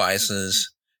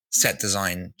utilizes set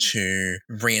design to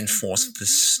reinforce the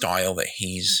style that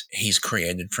he's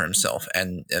created for himself,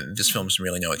 and this film's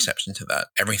really no exception to that.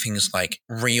 Everything's like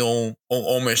real, or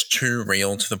almost too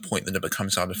real, to the point that it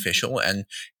becomes artificial, and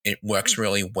it works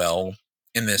really well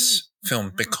in this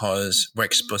film because we're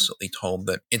explicitly told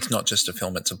that it's not just a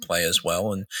film, it's a play as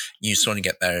well, and you sort of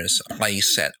get those play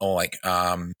set or like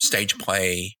stage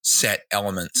play set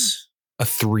elements. A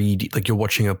 3D, like you're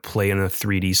watching a play in a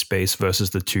 3D space versus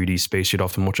the 2D space you'd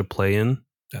often watch a play in.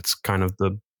 That's kind of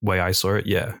the way I saw it,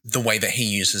 yeah. The way that he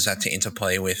uses that to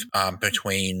interplay with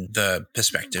between the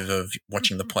perspective of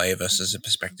watching the play versus the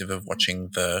perspective of watching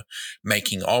the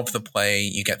making of the play,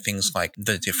 you get things like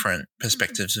the different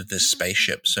perspectives of this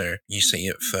spaceship. So you see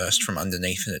it first from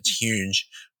underneath and it's huge,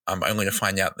 only to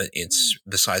find out that it's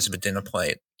the size of a dinner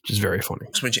plate. Which is very funny.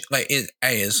 Which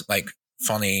is like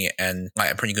funny and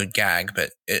like a pretty good gag, but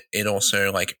it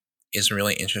also like is a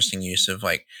really interesting use of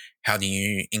like, how do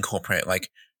you incorporate like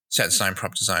set design,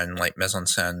 prop design, like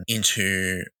mise-en-scène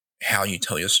into how you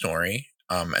tell your story.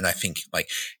 And I think like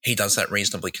he does that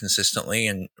reasonably consistently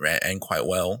and quite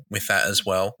well with that as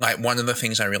well. Like, one of the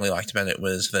things I really liked about it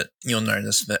was that you'll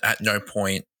notice that at no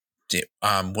point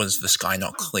was the sky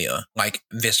not clear. Like,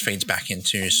 this feeds back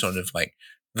into sort of like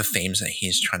the themes that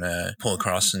he's trying to pull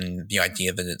across, and the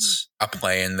idea that it's a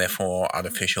play and therefore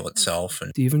artificial itself.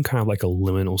 And even kind of like a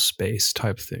liminal space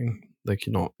type thing. Like,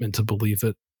 you're not meant to believe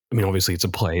it. I mean, obviously it's a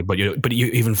play, but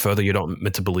even further, you're not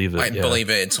meant to believe it. I believe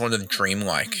it. It's sort of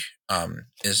dreamlike.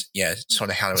 Sort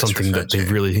of how it's something that they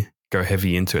really go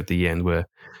heavy into at the end, where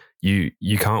you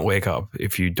can't wake up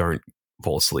if you don't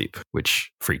fall asleep,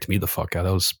 which freaked me the fuck out.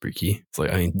 That was spooky. It's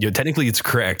like, I mean, technically it's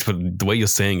correct, but the way you're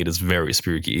saying it is very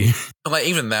spooky. But like,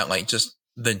 even that, like, just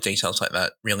the details like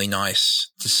that, really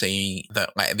nice to see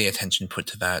that, like, the attention put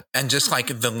to that, and just like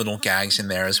the little gags in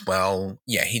there as well.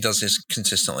 Yeah, he does this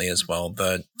consistently as well.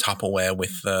 The Tupperware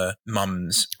with the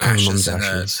mum's ashes,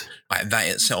 like, that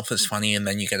itself is funny. And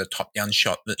then you get a top-down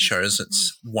shot that shows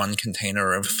it's one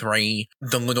container of 3.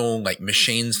 The little like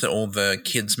machines that all the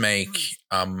kids make,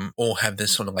 all have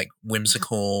this sort of like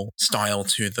whimsical style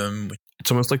to them. It's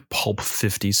almost like pulp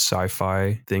 50s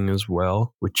sci-fi thing as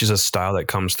well, which is a style that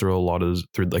comes through a lot of,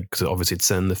 cause obviously it's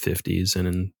set in the 50s and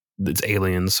in it's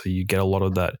aliens, so you get a lot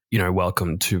of that, you know,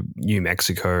 welcome to New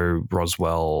Mexico,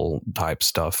 Roswell type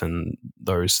stuff and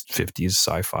those 50s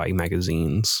sci-fi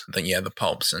magazines. But yeah, the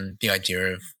pulps and the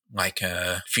idea of like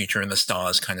a future in the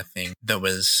stars kind of thing. There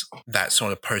was that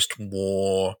sort of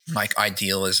post-war like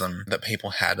idealism that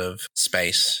people had of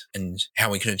space and how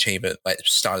we could achieve it, like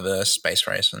start of the space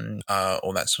race and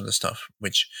all that sort of stuff,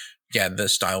 which, yeah, the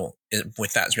style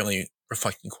with that is really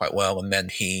reflected quite well. And then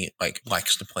he like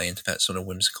likes to play into that sort of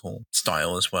whimsical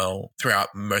style as well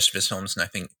throughout most of his films. And I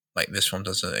think like this film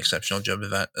does an exceptional job of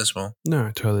that as well. No,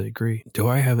 I totally agree. Do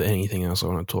I have anything else I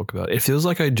want to talk about? It feels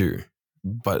like I do,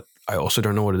 but I also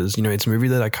don't know what it is. You know, it's a movie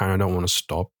that I kind of don't want to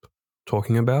stop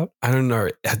talking about. I don't know.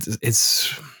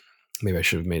 It's maybe I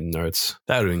should have made notes.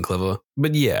 That would have been clever.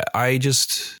 But yeah, I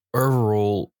just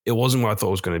overall, it wasn't what I thought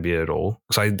it was going to be at all.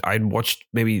 Because I'd watched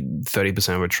maybe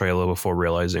 30% of a trailer before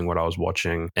realizing what I was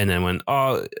watching, and then went,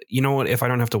 oh, you know what? If I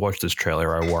don't have to watch this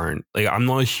trailer, I won't. Like, I'm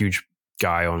not a huge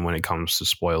guy on when it comes to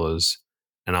spoilers.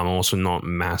 And I'm also not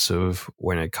massive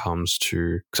when it comes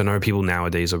to, because I know people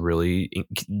nowadays are really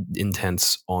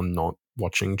intense on not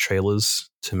watching trailers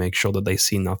to make sure that they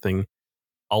see nothing.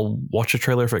 I'll watch a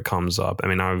trailer if it comes up. I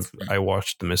mean, I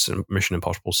watched the Mission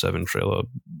Impossible 7 trailer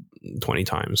 20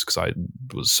 times because I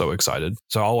was so excited.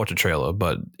 So I'll watch a trailer,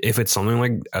 but if it's something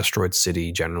like Asteroid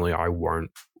City, generally I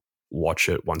won't watch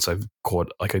it once I've caught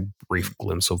like a brief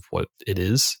glimpse of what it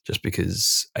is, just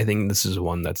because I think this is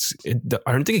one I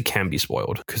don't think it can be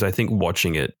spoiled, because I think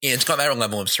watching it, it's got that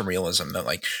level of surrealism that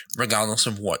like regardless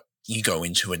of what you go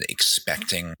into it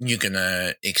expecting, you're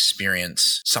gonna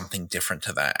experience something different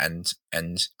to that, and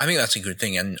I think that's a good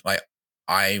thing. And like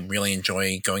I really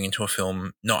enjoy going into a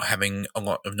film not having a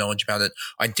lot of knowledge about it.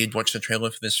 I did watch the trailer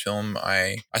for this film.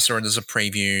 I saw it as a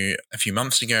preview a few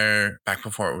months ago, back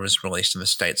before it was released in the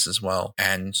States as well.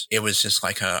 And it was just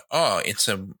like it's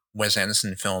a Wes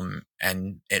Anderson film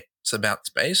and it's about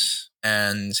space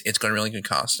and it's got a really good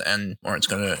cast it's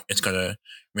got a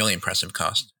really impressive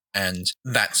cast. And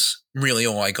that's really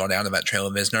all I got out of that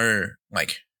trailer. There's no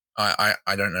like,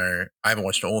 I don't know. I haven't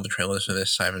watched all the trailers for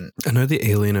this. I know the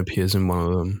alien appears in one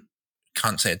of them.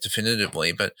 Can't say it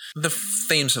definitively, but the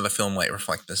themes of the film like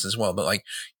reflect this as well. But like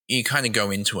you kind of go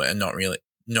into it and not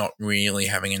really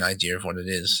having an idea of what it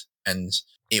is, and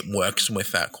it works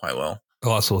with that quite well. The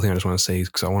last little thing I just want to say,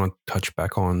 because I want to touch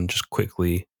back on just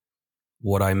quickly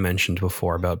what I mentioned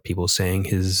before about people saying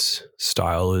his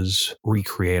style is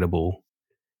recreatable,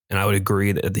 and I would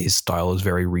agree that his style is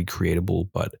very recreatable,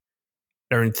 but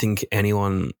I don't think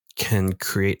anyone can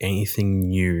create anything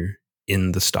new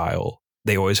in the style.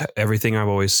 They always, everything I've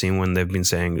always seen when they've been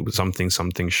saying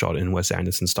something shot in Wes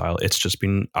Anderson style, it's just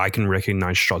been, I can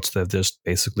recognize shots that have just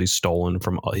basically stolen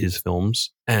from his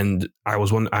films. And I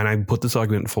put this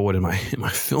argument forward in my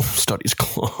film studies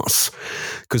class,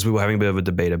 because we were having a bit of a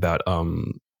debate about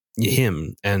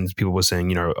him, and people were saying,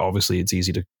 you know, obviously it's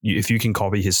easy to, if you can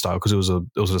copy his style, because it was a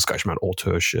discussion about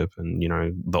authorship and, you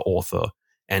know, the author.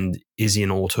 And is he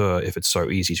an auteur if it's so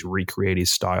easy to recreate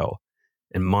his style?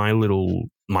 And my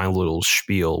little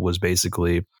spiel was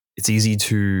basically, it's easy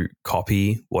to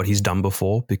copy what he's done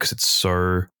before because it's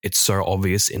so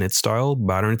obvious in its style.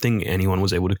 But I don't think anyone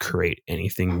was able to create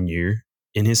anything new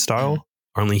in his style.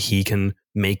 Only he can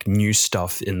make new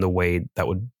stuff in the way that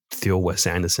would feel Wes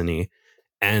Anderson-y.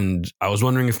 And I was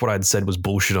wondering if what I'd said was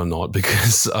bullshit or not,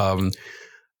 because I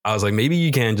was like, maybe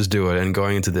you can just do it. And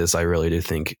going into this, I really do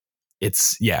think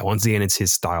once again, it's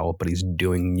his style, but he's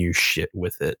doing new shit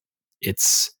with it.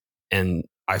 And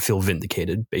I feel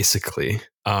vindicated, basically.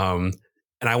 And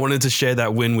I wanted to share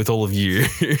that win with all of you.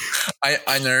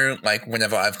 I know, like,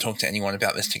 whenever I've talked to anyone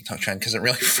about this TikTok trend, because it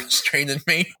really frustrated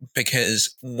me,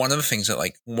 because one of the things that,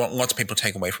 like, what lots of people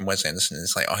take away from Wes Anderson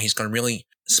is, like, oh, he's got a really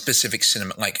specific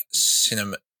cinema,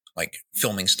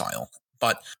 filming style.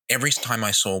 But every time I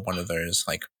saw one of those,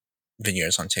 like,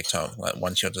 videos on TikTok, like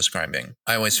ones you're describing,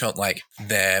 I always felt like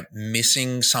they're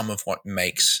missing some of what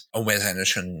makes a Wes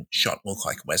Anderson shot look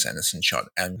like a Wes Anderson shot.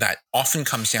 And that often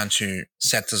comes down to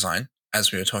set design,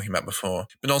 as we were talking about before,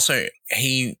 but also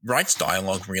he writes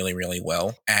dialogue really, really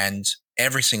well. And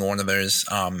every single one of those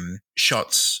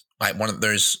shots, like one of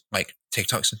those like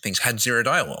TikToks and things, had zero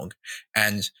dialogue.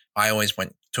 And I always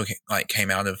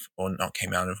came out of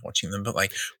watching them, but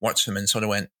like watched them and sort of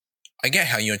went, I get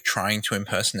how you're trying to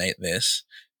impersonate this,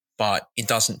 but it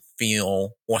doesn't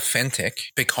feel authentic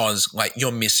because like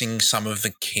you're missing some of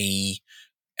the key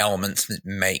elements that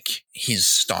make his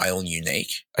style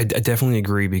unique. I definitely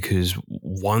agree, because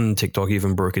one TikTok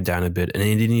even broke it down a bit, and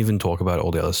he didn't even talk about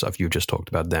all the other stuff you've just talked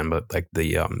about then, but like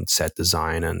the set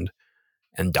design and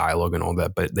and dialogue and all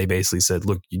that. But they basically said,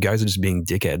 look, you guys are just being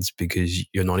dickheads because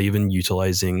you're not even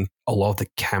utilizing a lot of the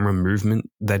camera movement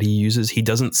that he uses. He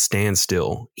doesn't stand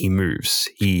still. He moves.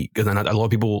 A lot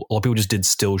of people just did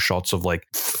still shots of like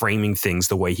framing things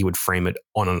the way he would frame it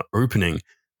on an opening,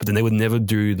 but then they would never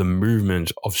do the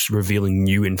movement of revealing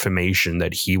new information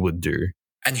that he would do.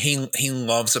 And he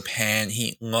loves a pan.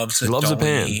 He loves a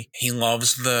pan. He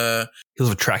loves a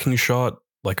tracking shot.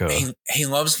 He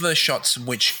loves the shots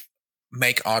which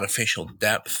make artificial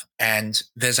depth. And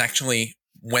there's actually,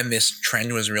 when this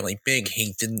trend was really big,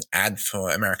 he did an ad for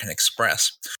American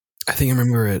Express. I think I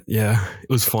remember it. Yeah, it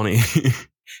was funny.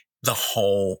 The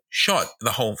whole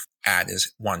ad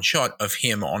is one shot of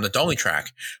him on the dolly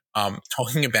track,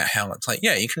 talking about how it's like,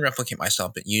 yeah, you can replicate my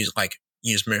style, but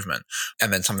use movement,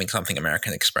 and then something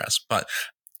American Express. But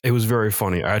it was very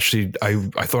funny. I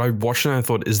thought I watched it and I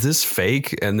thought, is this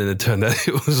fake? And then it turned out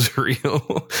it was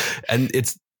real. And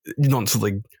it's not to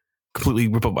like completely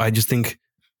rip up. I just think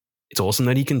it's awesome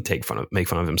that he can make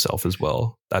fun of himself as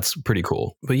well. That's pretty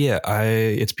cool. But yeah,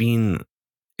 it's been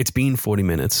 40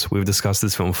 minutes. We've discussed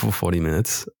this film for 40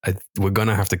 minutes. We're going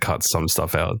to have to cut some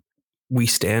stuff out. We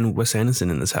stand Wes Anderson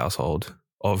in this household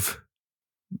of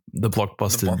the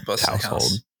blockbuster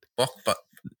household.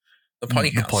 The potty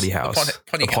house.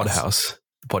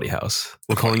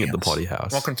 We're calling it the potty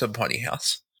house. Welcome to the potty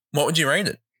house. What would you rate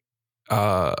it?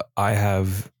 I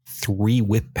have 3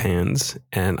 whip pans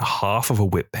and half of a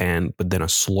whip pan, but then a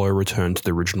slow return to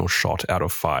the original shot out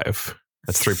of 5.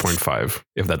 That's 3.5,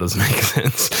 if that doesn't make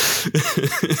sense.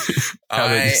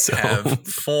 I have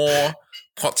 4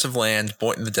 plots of land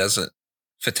bought in the desert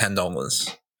for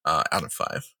 $10 out of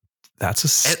 5. That's a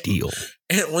steal.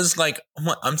 It was like,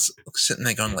 I'm sitting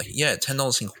there going like, yeah,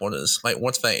 $10 in quarters. Like,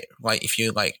 what's that? Like, if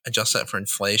you like adjust that for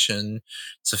inflation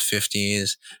to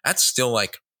 50s, that's still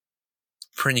like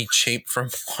pretty cheap for a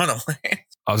plot of land.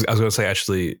 I was going to say,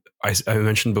 actually, I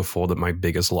mentioned before that my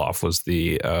biggest laugh was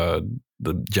the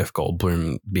Jeff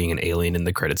Goldblum being an alien in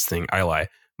the credits thing. I lie.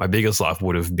 My biggest laugh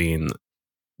would have been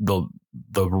the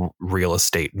real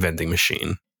estate vending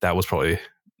machine. That was probably,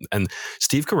 and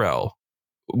Steve Carell,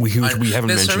 we haven't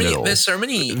mentioned at all. There's so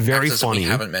many very actors funny that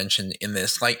we haven't mentioned in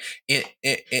this. Like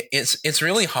it's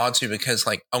really hard to, because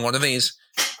like a lot of these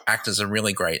actors are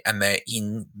really great and they're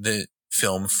in the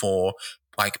film for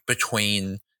like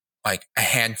between like a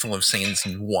handful of scenes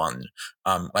in one.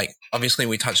 Like obviously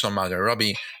we touched on Margot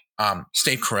Robbie.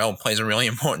 Steve Carell plays a really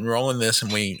important role in this,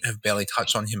 and we have barely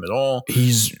touched on him at all.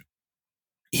 He's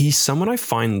someone I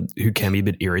find who can be a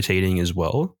bit irritating as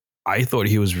well. I thought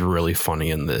he was really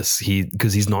funny in this.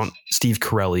 Because he's not Steve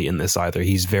Carell in this either.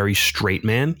 He's very straight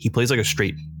man. He plays like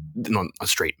not a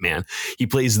straight man. He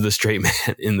plays the straight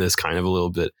man in this kind of a little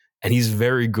bit, and he's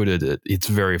very good at it. It's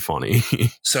very funny.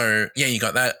 So yeah, you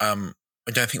got that.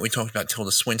 I don't think we talked about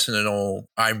Tilda Swinton at all.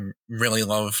 I really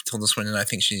love Tilda Swinton. I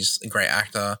think she's a great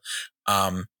actor.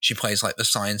 She plays like the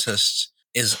scientist,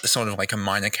 is sort of like a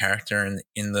minor character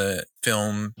in the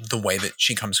film. The way that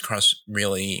she comes across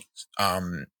really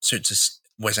suits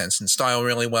Wes Anderson's style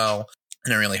really well.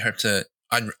 And I really hope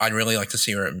I'd really like to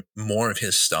see her more of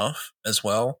his stuff as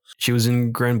well. She was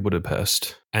in Grand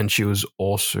Budapest, and she was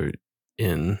also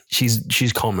in,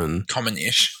 she's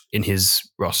common-ish in his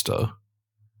roster.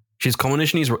 She's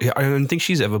common-ish in his, I don't think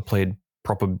she's ever played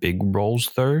proper big roles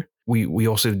though. We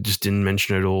also just didn't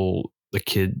mention at all the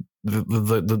kid,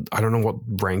 the I don't know what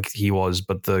rank he was,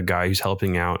 but the guy who's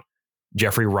helping out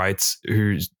Jeffrey Wrights,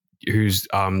 who's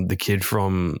the kid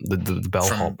from the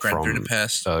bellhop from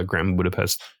Grand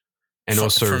Budapest, and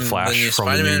also from Flash from the new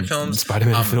Spider-Man films.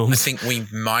 I think we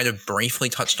might have briefly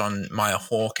touched on Maya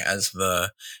Hawke as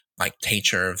the like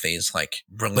teacher of these like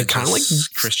religious kind of like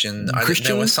Christian.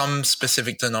 There was some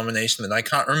specific denomination that I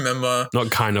can't remember. Not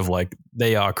kind of like,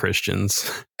 they are Christians.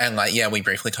 And like, yeah, we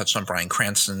briefly touched on Bryan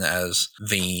Cranston as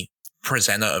the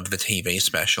presenter of the TV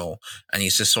special, and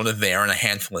he's just sort of there in a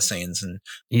handful of scenes, and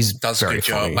he does a good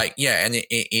job. Like, yeah, and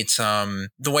it's the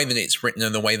way that it's written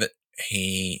and the way that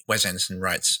Wes Anderson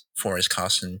writes for his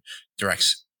cast and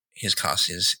directs his cast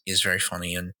is very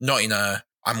funny, and not in a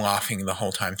I'm laughing the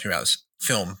whole time throughout this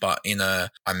film, but in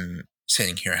a I'm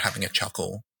sitting here having a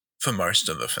chuckle for most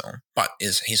of the film. But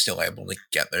he's still able to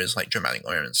get those like dramatic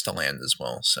moments to land as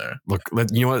well. So look,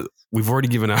 you know what? We've already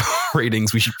given our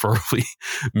ratings. We should probably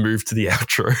move to the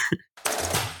outro.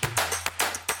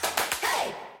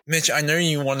 Mitch, I know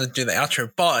you want to do the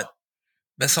outro, but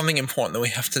there's something important that we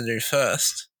have to do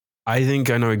first. I think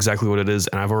I know exactly what it is,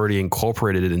 and I've already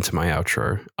incorporated it into my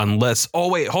outro. Unless, oh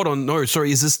wait, hold on, no,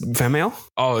 sorry, is this fan mail?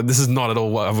 Oh, this is not at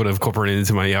all what I would have incorporated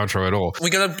into my outro at all.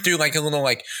 We gotta do like a little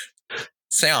like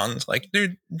sound, like do.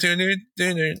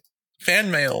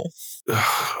 Fan mail.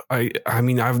 I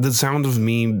mean, the sound of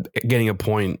me getting a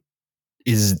point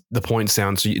is the point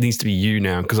sound, so it needs to be you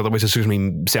now, because otherwise it's just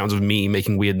going to be sounds of me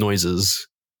making weird noises.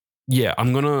 Yeah,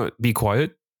 I'm going to be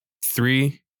quiet.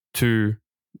 3, 2.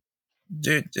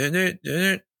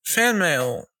 Fan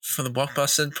mail for the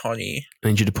Blockbuster Potty. I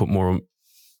need you to put more.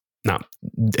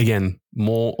 Again,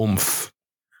 more oomph.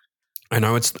 I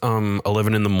know it's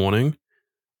 11 in the morning,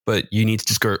 but you need to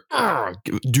just go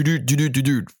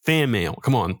do fan mail.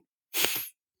 Come on.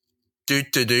 Do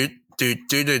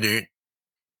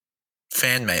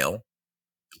fan mail.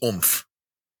 Oomph.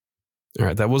 All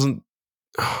right, that wasn't.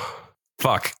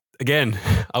 Fuck. Again,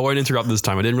 I won't interrupt this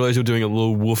time. I didn't realize you were doing a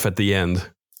little woof at the end.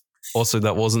 Also,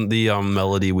 that wasn't the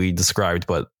melody we described,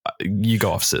 but you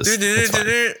go off, sis.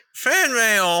 Fan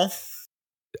mail.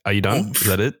 Are you done? Is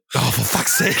that it? Oh, for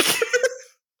fuck's sake.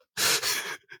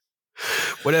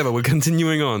 Whatever, we're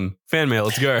continuing on. Fan mail,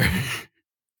 let's go.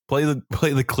 Play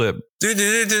the clip.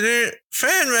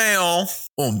 Fan mail.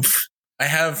 Oomph. I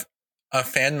have a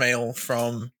fan mail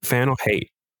from... Fan or hate?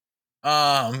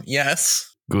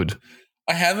 Yes. Good.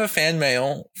 I have a fan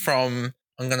mail from...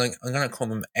 I'm gonna call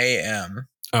them AM.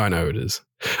 Oh, I know who it is.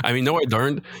 I mean, no, I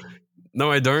don't.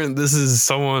 No, I don't. This is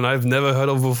someone I've never heard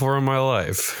of before in my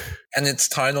life. And it's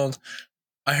titled,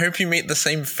 I hope you meet the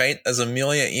same fate as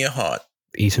Amelia Earhart.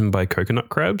 Eaten by coconut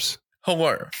crabs?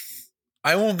 Hello.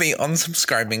 I will be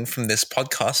unsubscribing from this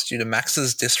podcast due to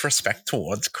Max's disrespect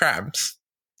towards crabs.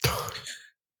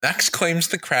 Max claims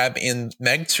the crab in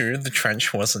Meg 2, The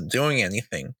Trench, wasn't doing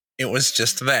anything. It was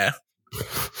just there.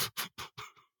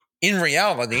 In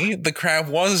reality, the crab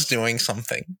was doing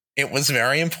something. It was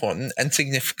very important and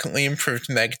significantly improved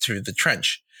Meg 2, The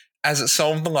Trench, as it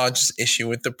solved the largest issue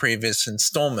with the previous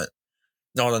installment.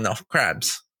 Not enough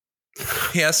crabs.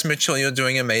 P.S. Mitchell, you're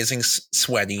doing amazing,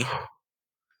 sweaty.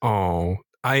 Oh,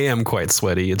 I am quite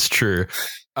sweaty. It's true.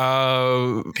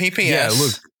 P.P.S. Yeah,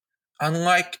 look.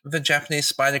 Unlike the Japanese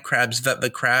spider crabs that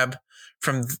the crab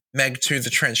from Meg 2,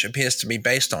 The Trench appears to be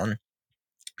based on,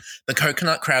 the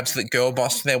coconut crabs that girl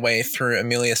bossed their way through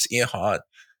Amelia Earhart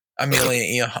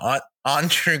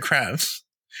aren't true crabs.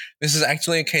 This is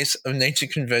actually a case of nature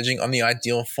converging on the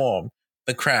ideal form,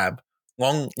 the crab.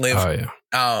 Long live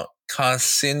our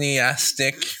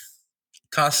carciniatic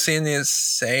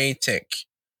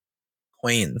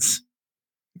queens.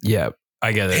 Yeah,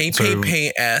 I get it.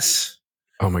 PPPS.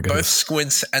 Oh my god. Both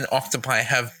squids and octopi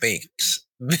have beaks.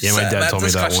 Yeah, my dad told me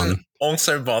that one.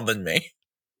 Also bothered me.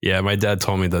 Yeah, my dad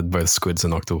told me that both squids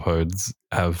and octopodes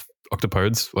have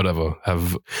whatever.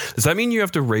 Does that mean you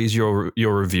have to raise your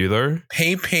review though?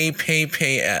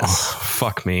 PPPPS. Oh,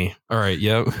 fuck me. All right,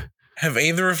 yep. Have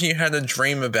either of you had a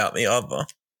dream about the other?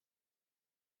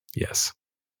 Yes.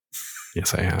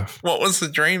 Yes, I have. What was the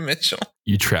dream, Mitchell?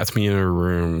 You trapped me in a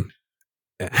room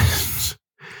and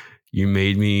you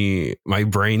made me... My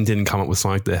brain didn't come up with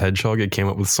Sonic the Hedgehog. It came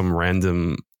up with some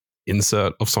random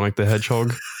insert of Sonic the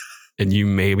Hedgehog. And you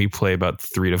made me play about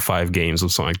 3 to 5 games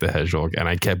of Sonic the Hedgehog. And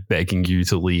I kept begging you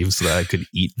to leave so that I could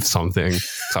eat something.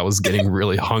 So I was getting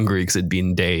really hungry because it'd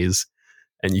been days.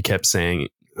 And you kept saying,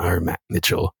 "Oh,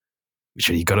 Mitchell,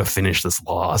 you got to finish this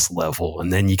last level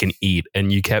and then you can eat."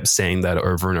 And you kept saying that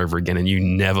over and over again. And you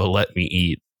never let me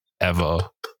eat, ever.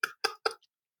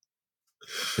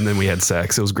 And then we had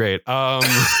sex. It was great. What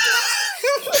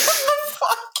the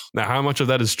fuck? Now, how much of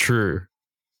that is true?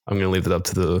 I'm going to leave it up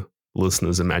to the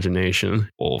listener's imagination.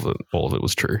 All of it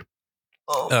was true.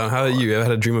 How about you? Ever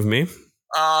had a dream of me?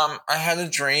 I had a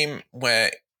dream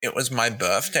where it was my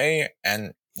birthday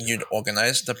and you'd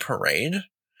organized a parade.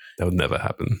 That would never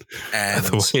happen. And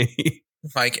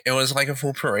like it was like a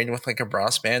full parade with like a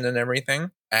brass band and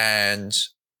everything. And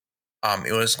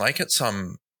it was like at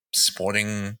some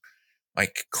sporting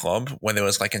like club where there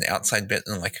was like an outside bit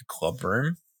and like a club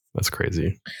room. That's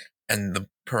crazy. And the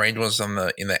parade was in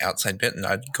the outside bit, and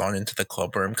I'd gone into the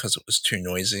club room because it was too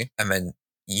noisy. And then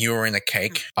you were in a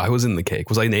cake. I was in the cake.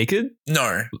 Was I naked?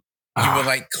 No, you were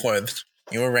like clothed.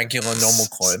 You were regular, normal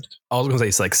clothed. I was going to say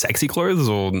it's like sexy clothes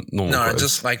or normal clothes? No,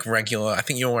 just like regular. I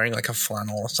think you were wearing like a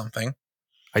flannel or something.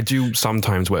 I do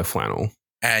sometimes wear flannel.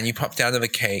 And you popped out of the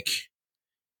cake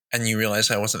and you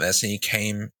realized I wasn't there. So you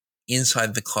came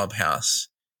inside the clubhouse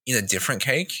in a different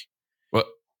cake. What?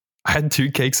 I had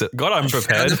 2 cakes. God, I'm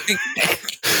prepared.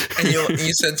 And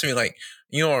you said to me like,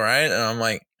 "You all right?" And I'm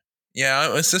like, "Yeah,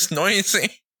 it was just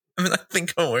noisy." I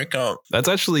think I woke up.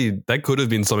 That could have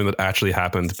been something that actually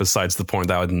happened. Besides the point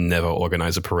that I would never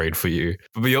organize a parade for you,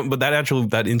 but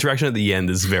that interaction at the end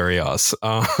is very us.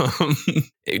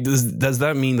 Does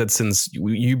that mean that since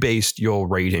you based your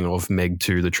rating of Meg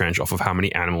 2 the Trench off of how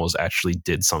many animals actually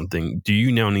did something, do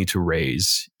you now need to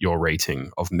raise your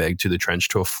rating of Meg 2 the Trench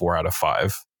to a 4 out of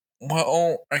 5?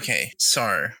 Well, okay.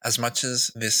 So, as much as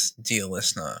this dear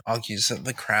listener argues that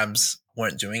the crabs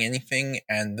weren't doing anything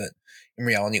and that in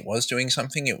reality it was doing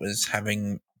something, it was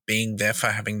being there for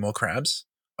having more crabs,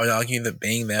 I would argue that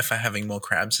being there for having more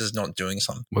crabs is not doing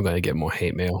something. We're going to get more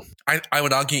hate mail. I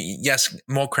would argue, yes,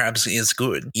 more crabs is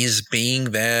good. Is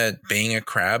being there, being a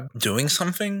crab, doing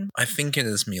something? I think it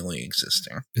is merely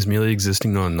existing. Is merely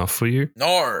existing not enough for you?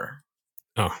 No.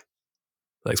 Oh.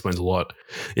 That explains a lot.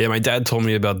 Yeah, my dad told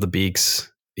me about the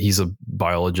beaks. He's a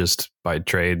biologist by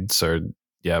trade, so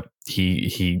yeah,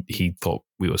 he thought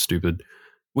we were stupid.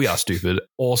 We are stupid.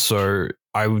 Also,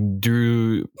 I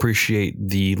do appreciate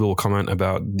the little comment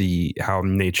about how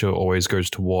nature always goes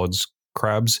towards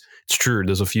crabs. It's true.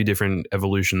 There's a few different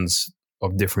evolutions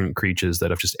of different creatures that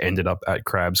have just ended up at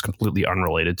crabs, completely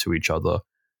unrelated to each other.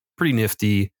 Pretty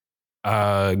nifty.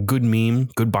 Good meme.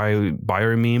 Good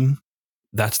bio meme.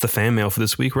 That's the fan mail for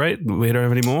this week, right? We don't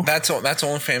have any more? That's all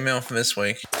the fan mail for this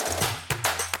week.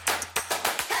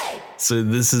 So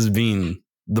this has been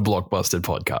the Blockbusted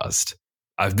Podcast.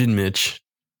 I've been Mitch.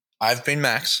 I've been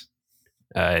Max.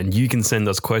 And you can send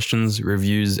us questions,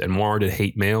 reviews, and warranted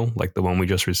hate mail like the one we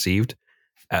just received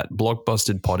at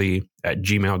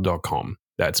blockbustedpoddy@gmail.com.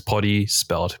 That's poddy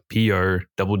spelled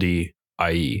PODDIE.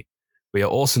 We are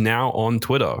also now on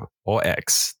Twitter or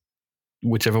X,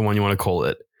 whichever one you want to call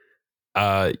it.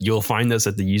 You'll find us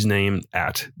at the username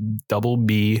at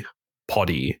BB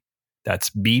Poddy. That's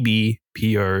BBPODDIE.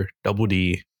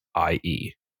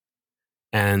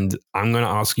 And I'm going to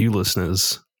ask you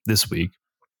listeners this week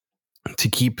to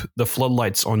keep the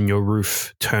floodlights on your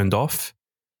roof turned off.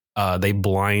 They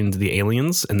blind the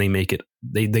aliens and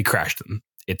they crash them.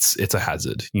 It's a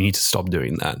hazard. You need to stop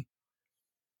doing that.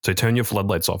 So turn your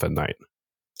floodlights off at night.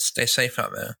 Stay safe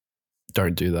out there.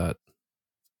 Don't do that.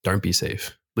 Don't be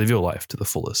safe. Live your life to the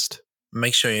fullest.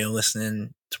 Make sure you're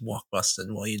listening to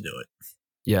Blockbusted while you do it.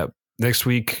 Yeah. Next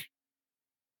week,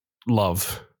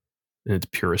 love in its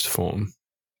purest form.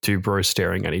 Two bros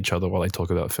staring at each other while they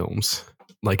talk about films.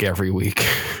 Like every week.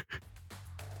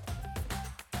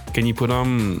 Can you put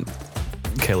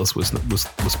Careless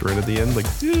Whisper in at the end? Like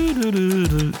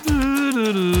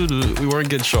we won't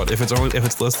get shot. If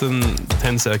it's less than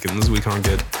 10 seconds, we can't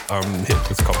get hit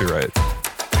with copyright.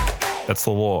 That's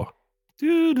the law.